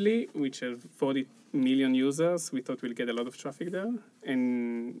 Weebly, which has 40 million users, we thought we'll get a lot of traffic there,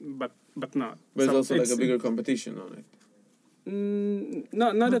 but not. But it's also like a bigger competition on it.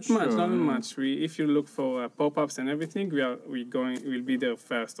 Not that much. If you look for pop-ups and everything, we'll be there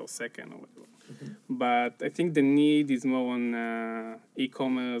first or second or whatever. But I think the need is more on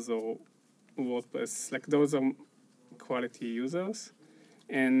e-commerce or WordPress. Like those are quality users,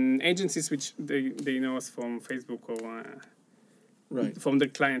 and agencies which they know us from Facebook or. Right. From the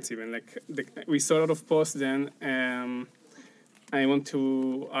clients even. Like we saw a lot of posts then, I want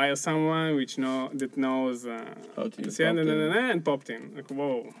to hire someone that knows how to use and Poptin. Like,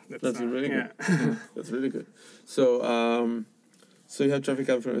 whoa. That's really good. That's really good. So you have traffic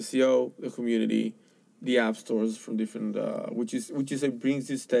coming from SEO, the community, the app stores from different, which you say brings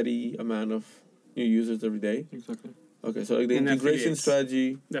you steady amount of new users every day? Exactly. Okay, so like the integration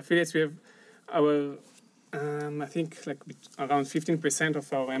strategy. The affiliates, we have our... I think like around 15%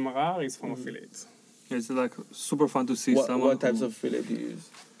 of our MRR is from affiliates. It's like super fun to see someone. What types of affiliate do you use?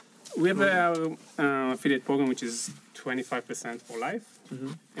 We have our affiliate program, which is 25% for life,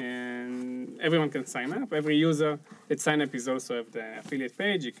 and everyone can sign up. Every user that sign up is also have the affiliate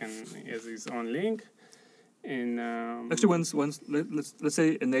page. He has his own link. And actually, let's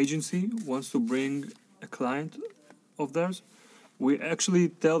say an agency wants to bring a client of theirs, we actually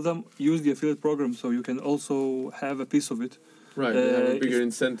tell them use the affiliate program so you can also have a piece of it. Right, they have a bigger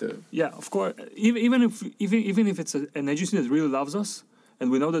incentive. Yeah, of course. Even if it's an agency that really loves us,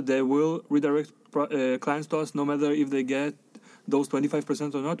 and we know that they will redirect clients to us, no matter if they get those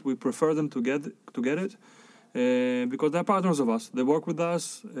 25% or not, we prefer them to get it because they're partners of us. They work with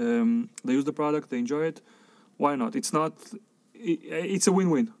us. They use the product. They enjoy it. Why not? It's a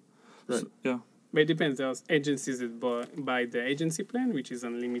win-win. Right. So, yeah. But it depends. There's agencies that buy the agency plan, which is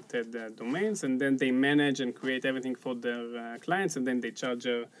unlimited domains, and then they manage and create everything for their clients, and then they charge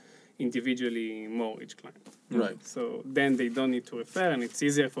individually more each client. Right. So then they don't need to refer, and it's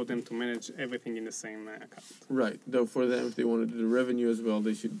easier for them to manage everything in the same account. Right. Though for them, if they want to do the revenue as well,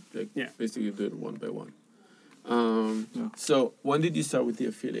 they should basically do it one by one. So when did you start with the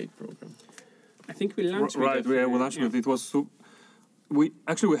affiliate program? I think we launched with we launched with it. Was we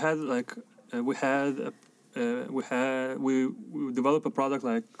developed a product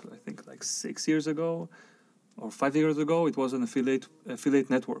I think 6 years ago or 5 years ago. It was an affiliate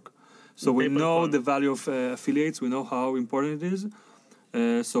network. So we know the value of affiliates. We know how important it is.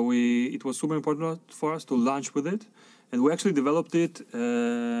 It was super important for us to launch with it, and we actually developed it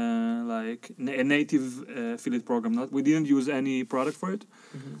like a native affiliate program. We didn't use any product for it,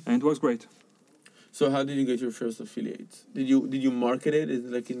 and it was great. So how did you get your first affiliates? Did you market it? Is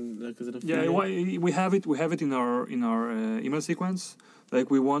it as an affiliate? Yeah, we have it in our email sequence. Like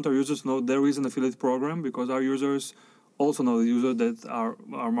we want our users to know there is an affiliate program because our users also know the user that are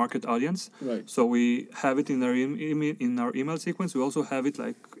our market audience. Right. So we have it in our email sequence. We also have it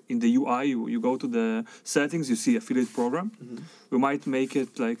like in the UI. You go to the settings, you see affiliate program. We might make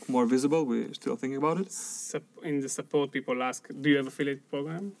it like more visible. We're still thinking about it. In the support, people ask, "Do you have affiliate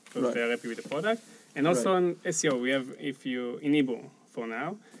program?" Because they're happy with the product. And also on SEO, we have in ebook for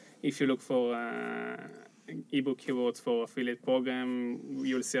now. If you look for ebook keywords for affiliate program,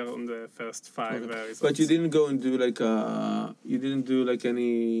 you'll see it on the first 5 results. But you didn't go and do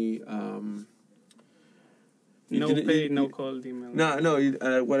any. No cold email.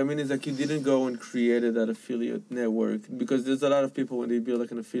 No. What I mean is you didn't go and create that affiliate network because there's a lot of people when they build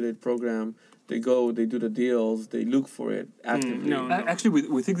an affiliate program, they do the deals, they look for it actively. No. Actually,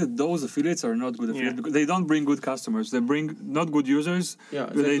 we think that those affiliates are not good affiliates because they don't bring good customers. They bring not good users. Yeah,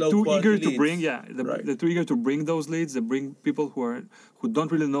 they're too eager to bring. Yeah, right. They're too eager to bring those leads. They bring people who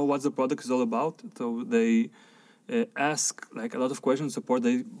don't really know what the product is all about. So they ask like a lot of questions, support.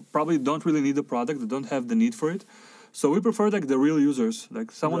 They probably don't really need the product. They don't have the need for it. So we prefer like the real users,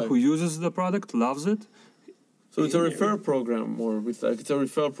 like someone who uses the product, loves it. So it's a referral program, it's a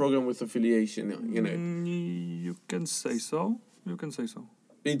referral program with affiliation in it. You can say so.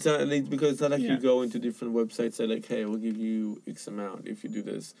 It's because it's not like you go into different websites and like, hey, we'll give you X amount if you do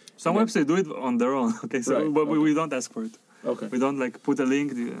this. Some websites do it on their own. Okay, so but we don't ask for it. Okay. We don't like put a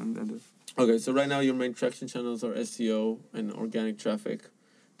link and do it. Okay, so right now your main traction channels are SEO and organic traffic.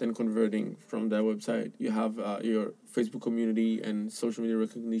 Then converting from that website, you have your Facebook community and social media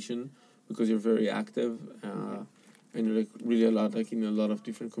recognition because you're very active and you're really in a lot of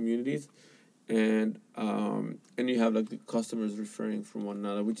different communities, and you have the customers referring from one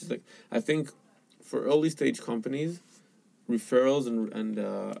another, which is I think for early stage companies, referrals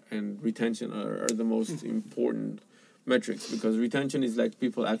and retention are the most important metrics because retention is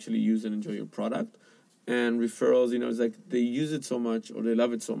people actually use and enjoy your product. And referrals, it's they use it so much or they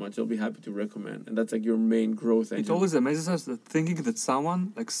love it so much, they'll be happy to recommend. And that's your main growth engine. It always amazes us that thinking that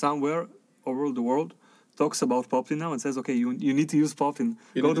someone, somewhere over the world, talks about Poplin now and says, okay, you need to use Poplin.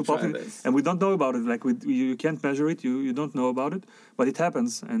 Go to Poplin. And we don't know about it. You can't measure it. You don't know about it. But it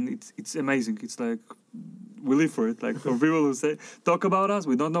happens. And it's amazing. It's we live for it. For people who talk about us,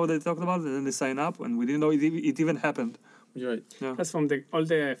 we don't know they talked about it. And then they sign up and we didn't know it even happened. You're right. Yeah. Plus, from all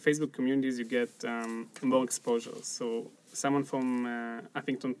the Facebook communities, you get more exposure. So someone from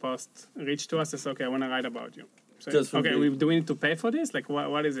Huffington Post reached to us and said, okay, I want to write about you. So, do we need to pay for this?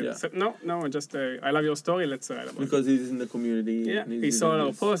 What is it? Yeah. So, no, just I love your story, let's write about it. Because he's in the community. Yeah, he saw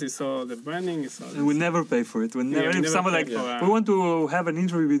our post, he saw the branding, and we never pay for it. We never someone we want to have an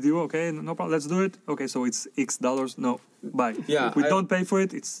interview with you, okay, no problem, let's do it. Okay, so it's X dollars, no, bye. Yeah, we don't pay for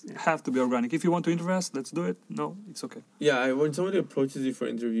it, have to be organic. If you want to invest, let's do it. No, it's okay. Yeah, when somebody approaches you for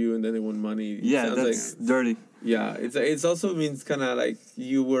an interview and then they want money, that's dirty. Yeah, it's also means kind of like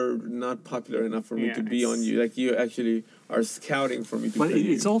you were not popular enough for me to be on you. Like you actually are scouting for me to. But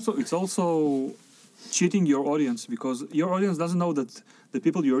it's also cheating your audience, because your audience doesn't know that the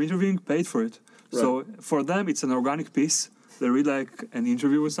people you're interviewing paid for it. Right. So for them, it's an organic piece. They read like an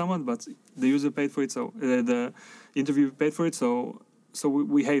interview with someone, but the user paid for it. So the interview paid for it. So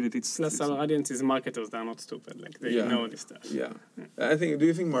we hate it. Plus our audience is marketers. They're not stupid. Like they know this stuff. Yeah. Do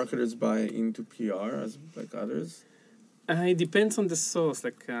you think marketers buy into PR as like others? It depends on the source.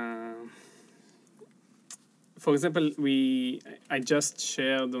 Like, for example, I just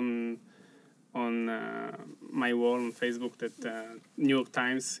shared on my wall on Facebook that New York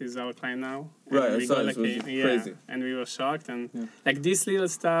Times is our client now. Right, I saw it. It was crazy. And we were shocked. And like this little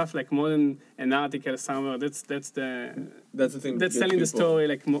stuff, like more than an article somewhere, that's the thing. That's telling the story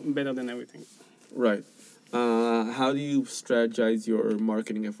like better than everything. Right. How do you strategize your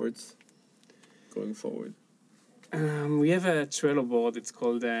marketing efforts going forward? We have a Trello board. It's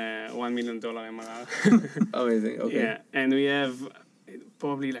called $1 million MRR. Amazing. Okay. Yeah, and we have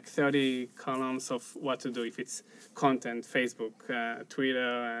probably like 30 columns of what to do if it's content, Facebook,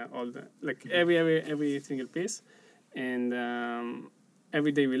 Twitter, all the like every single piece, and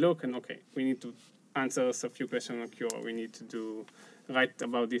every day we look and we need to answer a few questions on QR. We need to write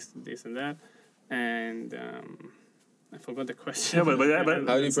about this and that, and I forgot the question. Yeah, but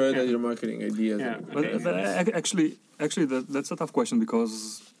how do you prioritize your marketing ideas? Yeah, but actually, that's a tough question,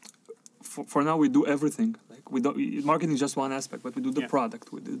 because for now we do everything. Like we don't. Marketing is just one aspect, but we do the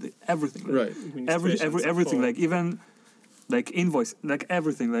product. We do everything. Right. Everything. Like even like invoice. Like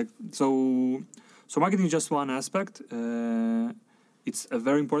everything. Like so marketing is just one aspect. It's a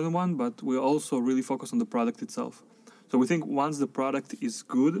very important one, but we also really focus on the product itself. So we think once the product is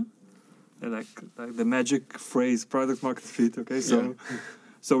good, like the magic phrase, product market fit. Okay, so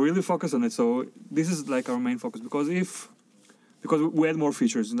really focus on it. So this is like our main focus, because we add more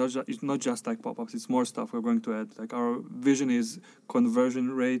features. It's not just like pop-ups. It's more stuff we're going to add. Like our vision is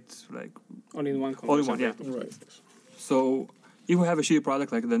conversion rate, like all in one. Yeah. Right. So if we have a shitty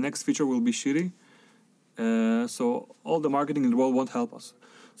product, like the next feature will be shitty. So all the marketing in the world won't help us.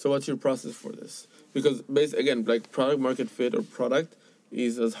 So what's your process for this? Because again, like product market fit or product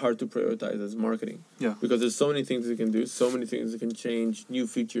is as hard to prioritize as marketing. Yeah. Because there's so many things you can do, so many things you can change, new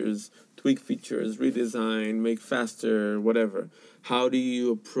features, tweak features, redesign, make faster, whatever. How do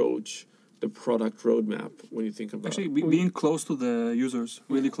you approach the product roadmap when you think about actually being close to the users,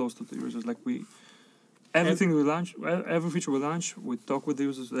 really close to the users? Like everything we launch, every feature we launch, we talk with the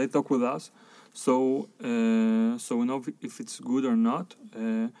users, they talk with us. So we know if it's good or not.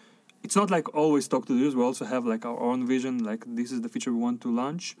 It's not like always talk to the users. We also have like our own vision. Like this is the feature we want to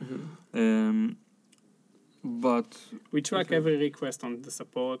launch. Mm-hmm. But we track every request on the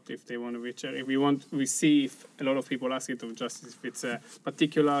support if they want to reach it. If we see if a lot of people ask it, or just if it's a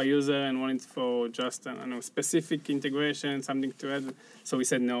particular user and want it for just specific integration, something to add. So we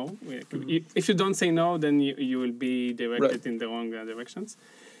said no. If you don't say no, then you will be directed in the wrong directions.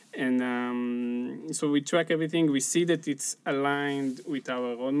 And so we track everything. We see that it's aligned with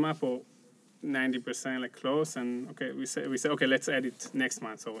our roadmap, or 90% like close. And we say okay, let's add it next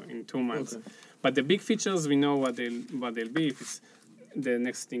month or in 2 months. Okay. But the big features, we know what they'll be. If it's the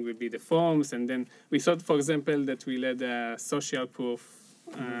next thing will be the forms, and then we thought, for example, that we'll add a social proof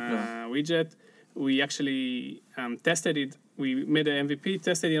widget. We actually tested it. We made an MVP,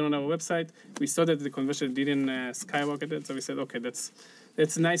 tested it on our website. We saw that the conversion didn't skyrocket it, so we said, okay, that's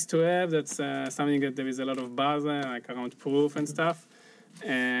nice to have. That's something that there is a lot of buzz like around proof and stuff.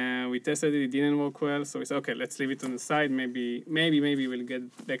 And we tested it. It didn't work well. So we said, okay, let's leave it on the side. Maybe we'll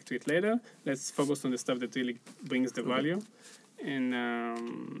get back to it later. Let's focus on the stuff that really brings the value. And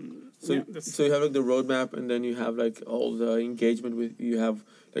so you have like the roadmap, and then you have like all the engagement with. You have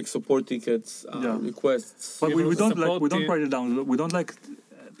like support tickets, requests. But we don't write it down. We don't like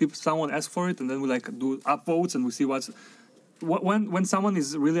someone asks for it, and then we like do upvotes, and we see what's. When someone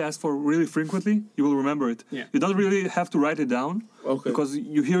is really asked for really frequently, you will remember it. Yeah. You don't really have to write it down, because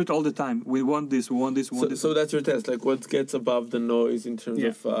you hear it all the time. We want this, we want this, we want this. So that's your test, like what gets above the noise in terms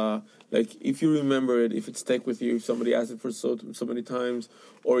of, like if you remember it, if it stuck with you, if somebody asked it for so many times,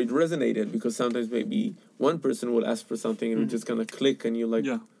 or it resonated, because sometimes maybe one person will ask for something and it just kind of click and you like,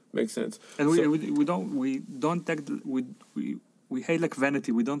 makes sense. And we hate like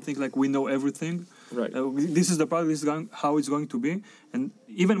vanity. We don't think like we know everything. Right. This is the product. This is how it's going to be. And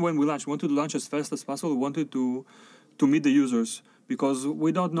even when we launch, we wanted to launch as fast as possible. We wanted to meet the users, because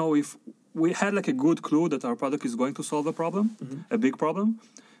we don't know if we had like a good clue that our product is going to solve a problem, a big problem.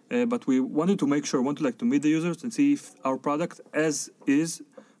 But we wanted to make sure, to meet the users and see if our product as is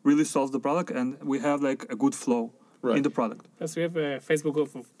really solves the product, and we have like a good flow in the product. Plus, we have a Facebook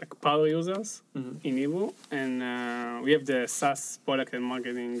group of like power users in Hebrew, and we have the SaaS product and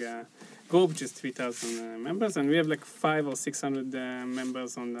marketing group, which is 3,000 members, and we have like 500 or 600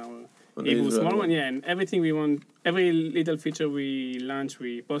 members on our Hebrew small one. Yeah, and everything we want, every little feature we launch,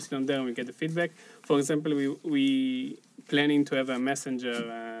 we post it on there, and we get the feedback. For example, we planning to have a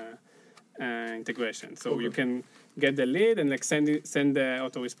messenger integration, so you can get the lead and like send the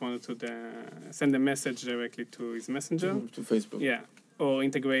autoresponder send the message directly to his messenger to Facebook. Yeah, or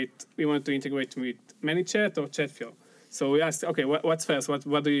integrate. We want to integrate with ManyChat or Chatfuel. So we asked, okay, what's first?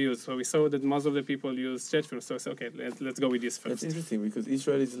 What do you use? So we saw that most of the people use Chatfuel. So I said, okay, let's go with this first. That's interesting because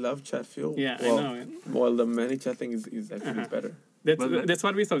Israelis love Chatfuel. Yeah, I know. Yeah. While the ManyChat thing is actually better. That's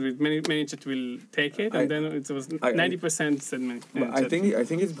what we thought. With ManyChat will take it, and then it was 90% said ManyChat. I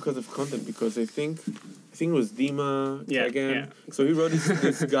think it's because of content. Because I think it was Dima again. So he wrote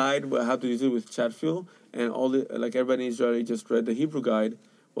this guide how to use it with Chatfuel, and everybody in Israel just read the Hebrew guide.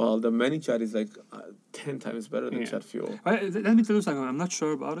 While the ManyChat is like 10 times better than Chatfuel. Let me tell you something. I'm not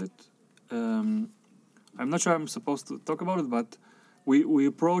sure about it. I'm not sure I'm supposed to talk about it, but we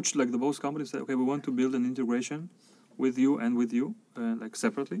approached like the both companies. Said, okay, we want to build an integration with you and with you, like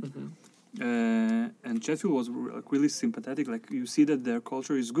separately. And Chatfuel was really sympathetic. Like you see that their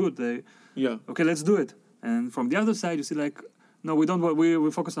culture is good. Okay, let's do it. And from the other side, you see like, no, we don't. We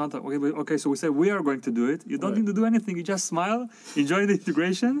focus on that. Okay. So we say we are going to do it. You don't need to do anything. You just smile, enjoy the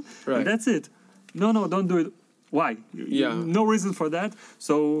integration, and that's it. No, don't do it. Why? No reason for that.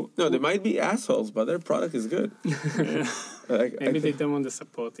 So no, they might be assholes, but their product is good. Maybe they don't want the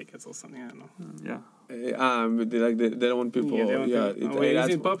support tickets or something. I don't know. They don't want people. We're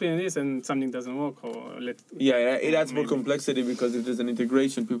using Poppy and this, and something doesn't work, it adds more complexity because if there's an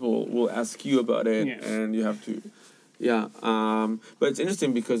integration, people will ask you about it, and you have to. But it's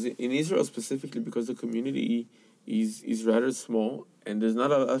interesting because in Israel specifically, because the community is rather small and there's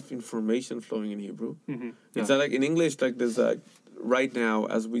not a lot of information flowing in Hebrew. It's not like in English, like there's right now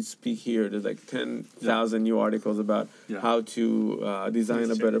as we speak here, there's like 10,000 new articles about how to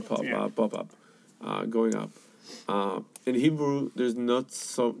design a better pop-up going up. In Hebrew, there's not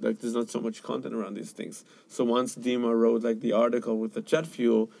so much content around these things. So once Dima wrote like the article with the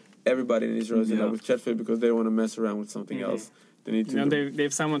Chatfuel, everybody in Israel is in love with Chatfuel because they don't want to mess around with something else. They need to. They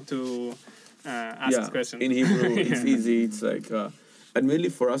have someone to ask questions. In Hebrew, it's easy. It's like, admittedly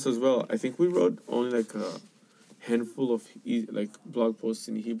for us as well, I think we wrote only like a handful of blog posts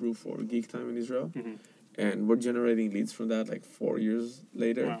in Hebrew for Geek Time in Israel, and we're generating leads from that like 4 years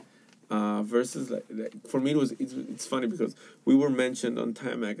later. Wow. Versus like for me it's funny because we were mentioned on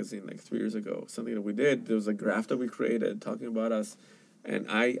Time magazine like 3 years ago. Something that we did. There was a graph that we created talking about us. And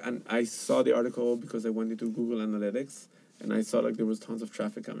I saw the article because I went into Google Analytics and I saw like there was tons of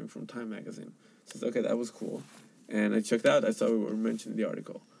traffic coming from Time magazine. So I said, okay, that was cool. And I checked out. I saw we were mentioned in the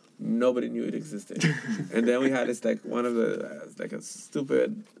article. Nobody knew it existed. And then we had this like one of the like a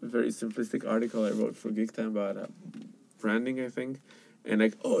stupid, very simplistic article I wrote for Geek Time about branding, I think. And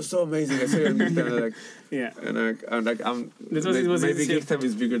like, oh, so amazing! I saw you on Geek Time. And maybe Geek Time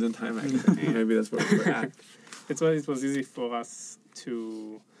is bigger than Time magazine. Maybe that's where we're at. That's why it was easy for us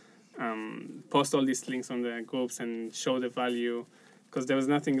to post all these links on the groups and show the value, because there was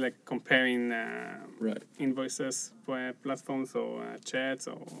nothing like comparing invoices for platforms or chats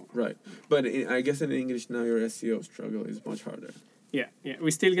or. Right, but I guess in English now your SEO struggle is much harder. Yeah, we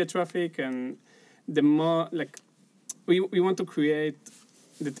still get traffic, and the more like we want to create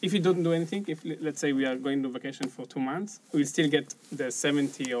that if you don't do anything, if let's say we are going to vacation for 2 months, we'll still get the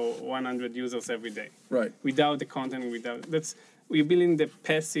 70 or 100 users every day. Right. Without the content, we're building the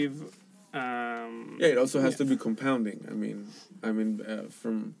passive. It also has to be compounding. I mean,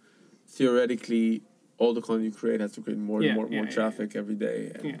 from theoretically, all the content you create has to create more traffic every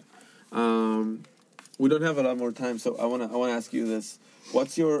day. And, we don't have a lot more time, so I wanna ask you this.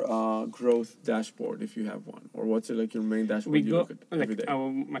 What's your growth dashboard, if you have one? Or what's your main dashboard you look at every day? How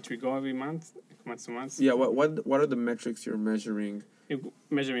much we go every month, month to month. Yeah, what are the metrics you're measuring? You're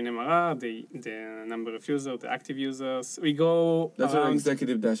measuring MRR, the number of users, the active users. We go That's our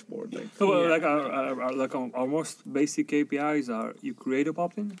executive dashboard. Our most basic KPIs are you create a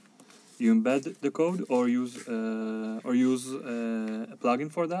opt-in, you embed the code, or use a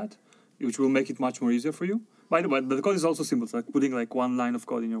plugin for that, which will make it much more easier for you. By the way, the code is also simple. It's like putting one line of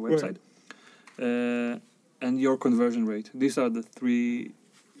code in your website. Right. And your conversion rate. These are the 3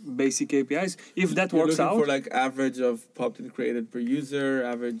 basic KPIs. If that works out... for average of opt-in created per user,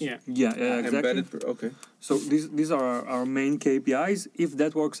 average... exactly. Embedded okay. So these are our main KPIs. If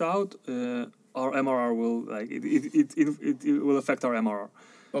that works out, our MRR will... it will affect our MRR.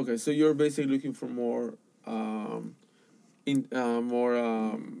 Okay, so you're basically looking for more, not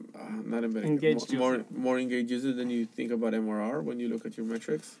embedded, Engaged more engaged users than you think about MRR when you look at your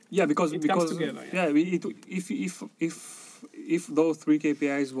metrics. Yeah, because It comes together, yeah. If those three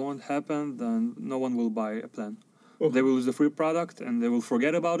KPIs won't happen, then no one will buy a plan. Okay. They will use the free product and they will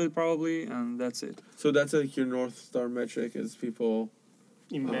forget about it probably, and that's it. So that's like your North Star metric is people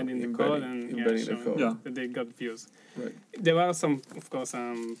Embedding the code and embedding the showing code. that they got views. Right. There are some, of course,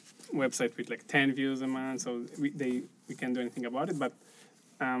 websites with like 10 views a month, so we can't do anything about it. But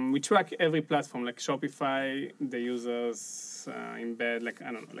we track every platform, like Shopify. The users embed like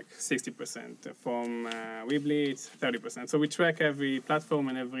 60% from Weebly, it's 30%. So we track every platform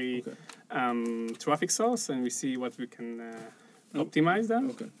and every traffic source, and we see what we can optimize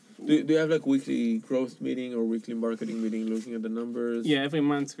them. Okay. Do you have like weekly growth meeting or weekly marketing meeting looking at the numbers? Yeah, every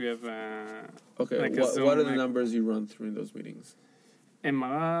month we have. Okay. Like what are the numbers you run through in those meetings?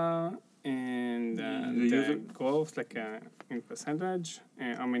 MRR and the growth, like in percentage,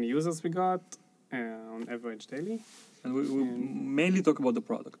 how many users we got on average daily. And we mainly talk about the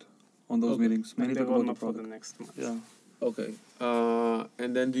product on those meetings. Mainly talk about the for the product. next month. Yeah. Okay.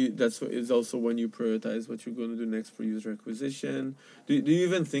 And then is also when you prioritize what you're going to do next for user acquisition. Do you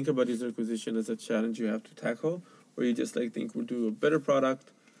even think about user acquisition as a challenge you have to tackle, or you just like think we'll do a better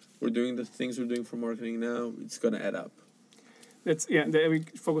product, we're doing the things we're doing for marketing now, it's going to add up? We're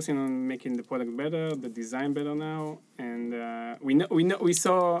focusing on making the product better, the design better now, and we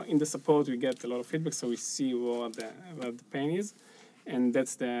saw in the support we get a lot of feedback, so we see what the pain is. And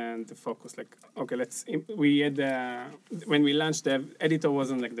that's the focus. Like, okay, we had when we launched, the editor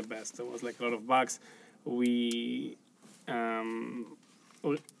wasn't like the best. There was like a lot of bugs. We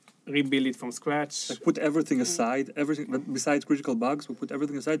rebuild it from scratch. Like put everything aside, but besides critical bugs, we put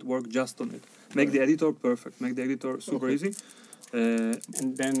everything aside, work just on it. Make the editor perfect, make the editor super easy.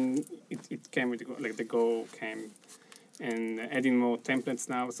 And then it came with the Go came and adding more templates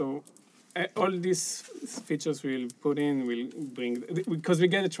now. So all these features we'll put in will bring, because we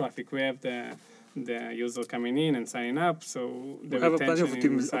get the traffic. We have the user coming in and signing up. So we have plenty of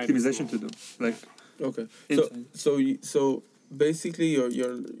optimization to do. Like okay, so basically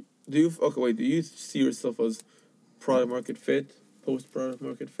do you see yourself as product market fit, post product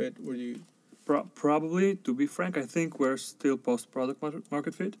market fit? Where do you? Probably, to be frank, I think we're still post product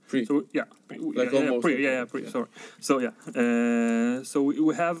market fit. Pre. So yeah, pre. Sorry. So yeah, so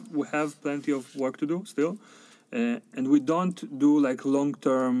we have plenty of work to do still, and we don't do like long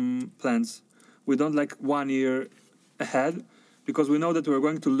term plans. We don't like 1 year ahead, because we know that we're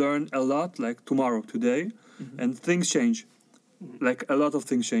going to learn a lot like tomorrow, today, and things change. Like a lot of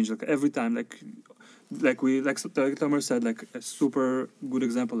things change. Like every time, like Tomer said, like a super good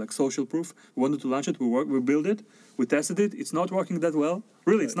example, like social proof. We wanted to launch it, we built it, we tested it. It's not working that well.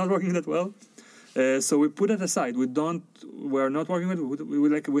 Really, it's not working that well. So we put it aside. We're not working with it.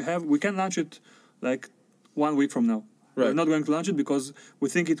 We can launch it like 1 week from now. Right. We're not going to launch it because we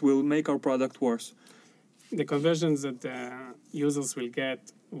think it will make our product worse. The conversions that users will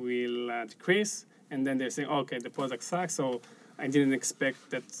get will decrease, and then they say, okay, the product sucks, so I didn't expect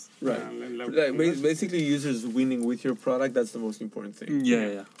that. Right. Basically, users winning with your product, that's the most important thing.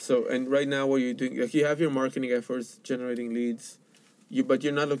 Yeah. So, and right now what you're doing, like you have your marketing efforts generating leads, but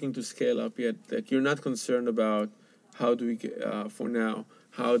you're not looking to scale up yet. Like you're not concerned about how do we get, for now,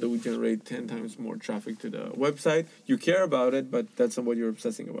 how do we generate 10 times more traffic to the website? You care about it, but that's not what you're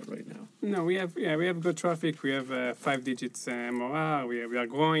obsessing about right now. No, we have good traffic. We have 5 digits MRR. We are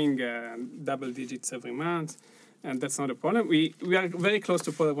growing double digits every month. And that's not a problem. We are very close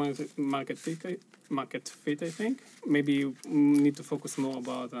to product market fit, I think. Maybe we need to focus more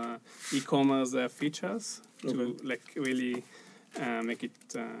about e-commerce features to like really make it.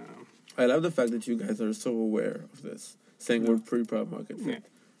 I love the fact that you guys are so aware of this, saying we're pre-product market fit.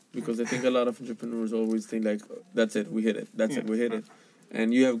 Because I think a lot of entrepreneurs always think like, that's it, we hit it. That's it, we hit it.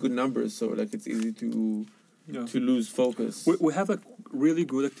 And you have good numbers, so like it's easy to lose focus. We have like really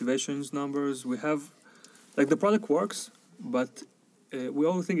good activations numbers. We have. Like the product works, but we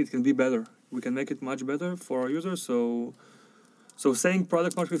all think it can be better. We can make it much better for our users. So saying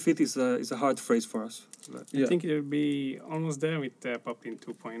product market fit is a hard phrase for us. I think it will be almost there with Poplin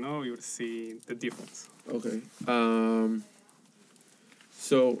 2.0. You will see the difference. Okay.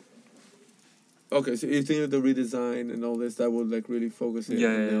 So Okay, so you think of the redesign and all this, that would like really focus it.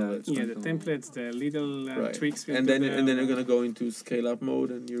 The templates, the little tweaks. And then you're gonna go into scale up mode,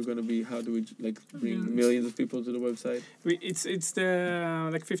 and you're gonna be, how do we like bring millions of people to the website? It's the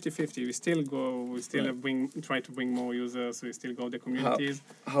like 50-50. We still try to bring more users. We still go the communities.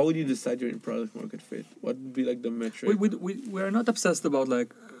 How would you decide you're in product market fit? What would be like the metric? We are not obsessed about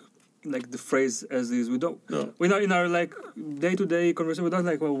like the phrase as is. We don't. No. We not in our like day-to-day conversation. We don't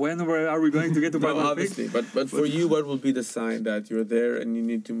like, well, when are we going to get to product market fit? Obviously, but for you, what will be the sign that you're there and you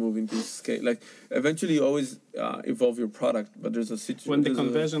need to move into scale? Like eventually, you always evolve your product, but there's a situation when the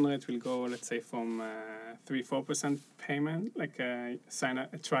conversion rate will go, let's say from 3-4% payment, like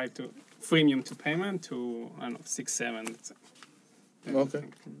try to freemium to payment to I don't know 6-7. Okay.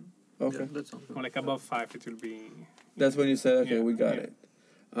 Yeah, that's all. Or like above 5, it will be. That's when you said, okay, we got it.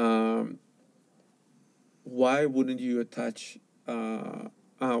 Why wouldn't you attach?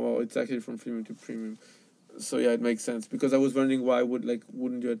 Well, it's actually from freemium to premium, so yeah, it makes sense. Because I was wondering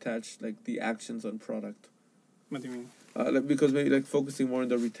wouldn't you attach like the actions on product? What do you mean? Because maybe like focusing more on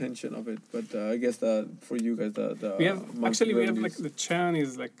the retention of it, but I guess that for you guys we have like the churn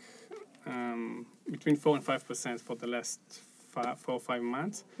is like between 4 and 5% for the last 4 or 5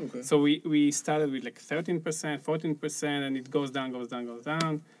 months. Okay. So we started with like 13%, 14%, and it goes down.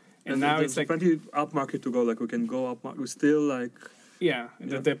 And now it's like plenty up market to go. Like we can go up market. We still like. Yeah.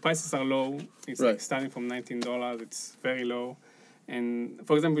 The prices are low. It's like starting from $19. It's very low. And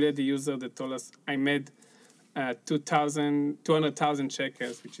for example, we had the user that told us, I made 200,000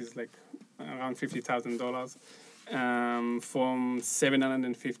 shekels, which is like around $50,000, from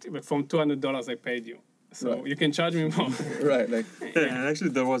 $750, but from $200 I paid you. So you can charge me more. Right, like and actually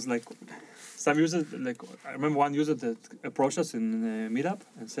there was like some users, like I remember one user that approached us in Meetup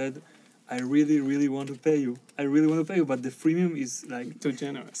and said, I really want to pay you. But the freemium is like too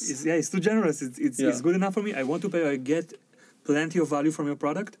generous. It's too generous. It's good enough for me. I want to pay you. I get plenty of value from your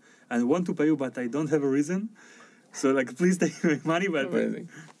product. I want to pay you, but I don't have a reason. So like, please take my money. But amazing.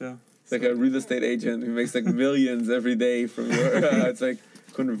 Yeah. It's like a real estate agent who makes like millions every day from your. It's like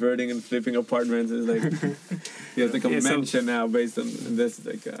converting and flipping apartments. It's like he has like a mansion now based on this.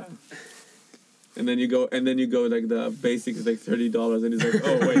 Like, and then you go like the basic is like $30, and he's like,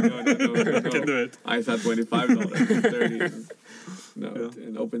 oh wait, no, can't do it. I thought $25, $30. No,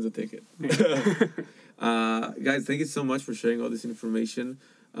 and opens a ticket. Guys, thank you so much for sharing all this information.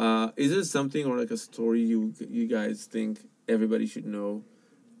 Is there something or like a story you guys think everybody should know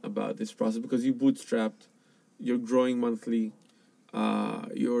about this process? Because you bootstrapped, you're growing monthly,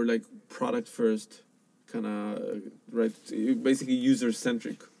 you're like product first, kind of right. You're basically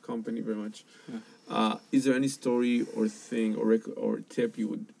user-centric company very much. Yeah. Is there any story or thing or tip you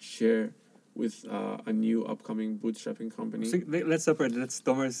would share with a new upcoming bootstrapping company? Let's separate. Let's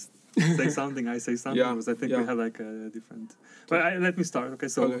Thomas say something. I say something because I think we have like a different. But let me start. Okay,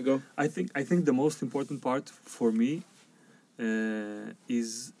 so go. I think the most important part for me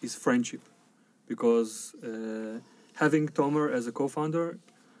is friendship, because having Tomer as a co-founder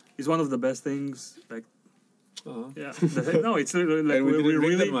is one of the best things. Like. Yeah. No, it's like and we didn't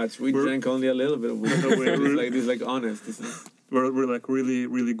drink that much. We drank only a little bit of whiskey. This is like honest. We're like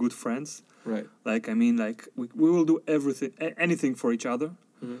really good friends. Right. Like I mean, like we will do everything, anything for each other.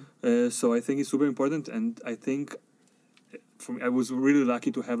 Mm-hmm. So I think it's super important, and I think for me, I was really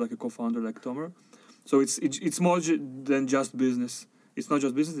lucky to have like a co-founder like Tomer. So it's more than just business. It's not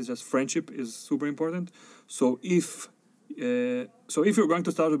just business. It's just friendship is super important. So if you're going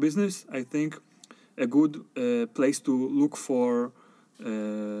to start a business, I think a good place to look for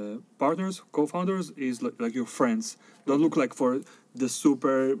partners, co-founders, is like your friends. Don't look like for the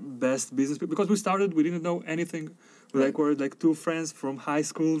super best business people, because we started, we didn't know anything. Right. We're like two friends from high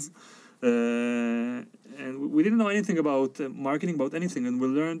schools, and we didn't know anything about marketing, about anything. And we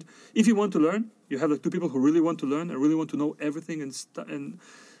learned. If you want to learn, you have like two people who really want to learn and really want to know everything and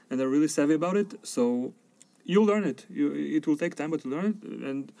they're really savvy about it. So. You'll learn it. It will take time, but you learn it,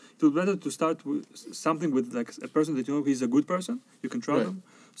 and it will be better to start with something with like a person that you know he's a good person. You can trust them.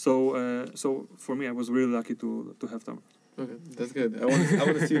 So for me, I was really lucky to have them. Okay, that's good. I want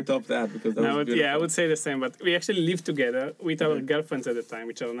to see you top that, because that was beautiful. Yeah, I would say the same. But we actually lived together with our girlfriends at the time,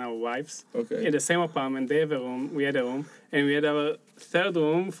 which are now wives. Okay. In the same apartment, they have a room, we had a room, and we had our third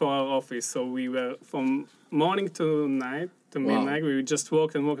room for our office. So we were from morning to night to midnight. We would just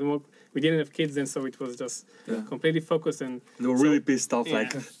walk and walk and walk. We didn't have kids then, so it was just completely focused. And they were really pissed off,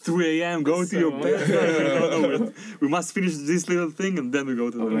 like 3 a.m. Go to your bed. We must finish this little thing, and then we go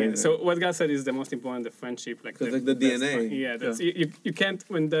to the bed. So what God said is the most important, the friendship, like the DNA. You can't,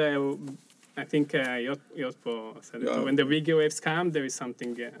 when the I think Yotpo said it. Yeah. When the big waves come, there is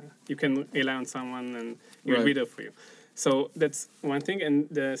something you can rely on someone, and he'll Right. be there for you. So that's one thing, and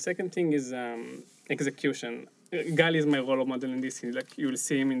the second thing is execution. Gal is my role model in this. Like you will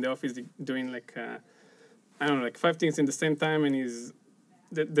see him in the office doing like I don't know, like 5 things in the same time, and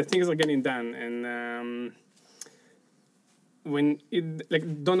the things are getting done. And when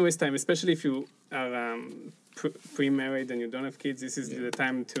don't waste time, especially if you are pre-married and you don't have kids. This is the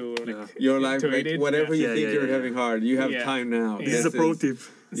time to your life, to like, read it. whatever you Yeah, think yeah, you're yeah. having hard, you have Yeah. time now. Yeah. This is a pro tip.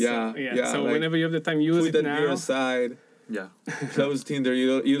 Yeah, So like, whenever you have the time, use put it that now. beer aside. Yeah. Close Tinder.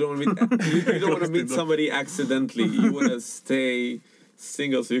 You don't meet, you don't want to meet somebody accidentally. You want to stay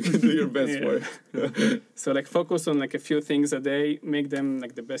single so you can do your best Yeah. work. So like focus on like a few things a day, make them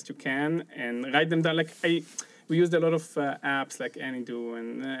like the best you can, and write them down. Like we used a lot of apps like AnyDo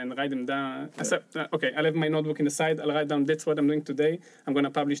and write them down. I said, okay, I'll have my notebook in the side. I'll write down that's what I'm doing today. I'm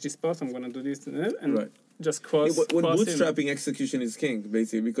gonna publish this post. I'm gonna do this and Right. just cross. When cross in. bootstrapping, execution is king,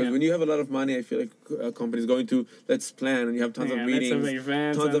 basically, because Yeah. when you have a lot of money, I feel like a company is going to let's plan, and you have tons of Yeah, meetings, lots of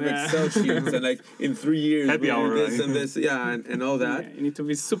events tons of and, Excel sheets, and like in 3 years, Happy we'll do hour, this right? and this, and all that. Yeah, you need to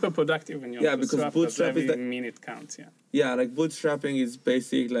be super productive when you're Yeah, because bootstrap every is like- minute counts. Yeah. Yeah, like bootstrapping is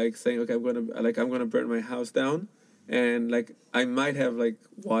basically like saying, okay, I'm gonna burn my house down, and like I might have like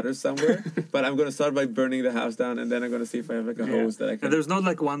water somewhere, but I'm gonna start by burning the house down, and then I'm gonna see if I have like a Yeah. hose that I And can. there's not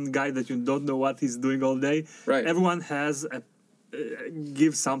like one guy that you don't know what he's doing all day. Right. Everyone has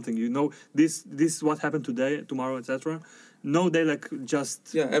give something. You know, this is what happened today, tomorrow, etc. No day like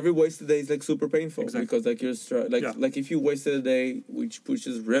just Yeah, every wasted day is like super painful Exactly. because like Yeah. like if you wasted a day which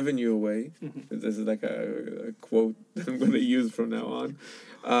pushes revenue away, this is like a quote that I'm gonna use from now on.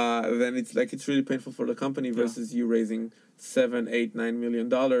 Then it's really painful for the company versus you raising $7, $8, $9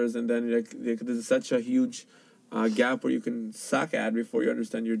 million, and then like there's such a huge gap where you can suck at before you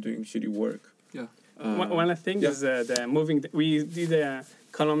understand you're doing shitty work. yeah. One thing is the moving. We did a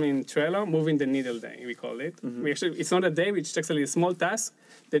column in Trello, moving the needle day. We call it. We actually, it's not a day, which is actually a small task.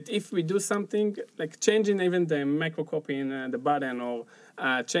 That if we do something like changing even the macro copy in the button, or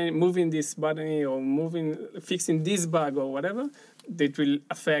moving this button, or fixing this bug or whatever, that will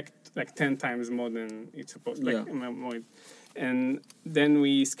affect like 10 times more than it's supposed. Like more. And then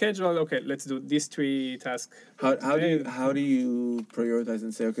we schedule. Okay, let's do these 3 tasks. How today. do you prioritize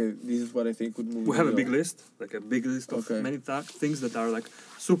and say, okay, this is what I think would move? We have a the big needle? list, like a big list of Okay. many things that are like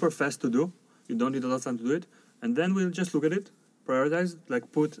super fast to do. You don't need a lot of time to do it, and then we'll just look at it, prioritize, like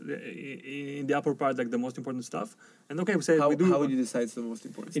put in the upper part like the most important stuff, and okay, we say How we do. would you decide it's the most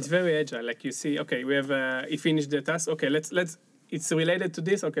important It's stuff? very agile. Like you see, okay, we have you finish the task. Okay, let's. It's related to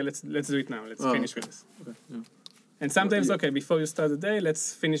this. Okay, let's do it now. Let's finish with this. Okay. Yeah. And sometimes, Yeah. okay, before you start the day,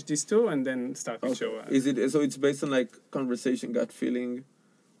 let's finish these 2 and then start with Okay. your. Is it so? It's based on like conversation, gut feeling,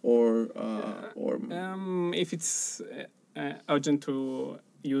 or If it's urgent to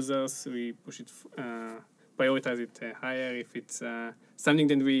users, we push it, prioritize it higher. If it's something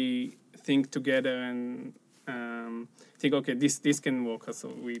that we think together and think, okay, this can work, so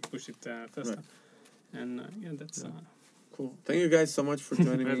we push it first. Right. And that's. cool. Thank you guys so much for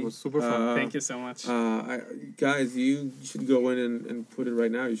joining me. It was super fun. Thank you so much. Guys, you should go in and put it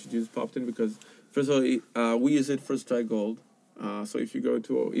right now. You should use Poptin because first of all, we use it for Strike Gold. So if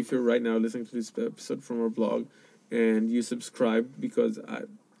you're right now listening to this episode from our blog, and you subscribe because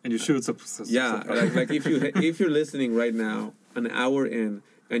And you should subscribe. like if you're listening right now, an hour in,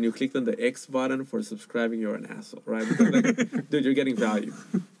 and you clicked on the X button for subscribing, you're an asshole, right? Because like, dude, you're getting value,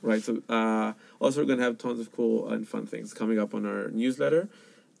 right? So also we're gonna have tons of cool and fun things coming up on our newsletter.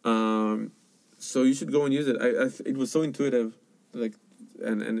 So you should go and use it. It was so intuitive, like,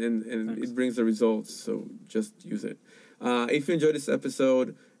 and it brings the results. So just use it. If you enjoyed this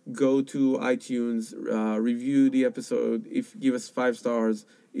episode, go to iTunes, review the episode. Give us 5 stars.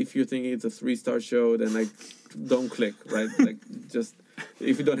 If you're thinking it's a 3-star show, then like don't click, right? Like just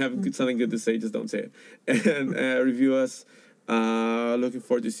if you don't have something good to say, just don't say it. And review us. Looking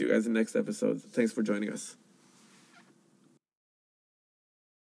forward to see you guys in the next episode. Thanks for joining us.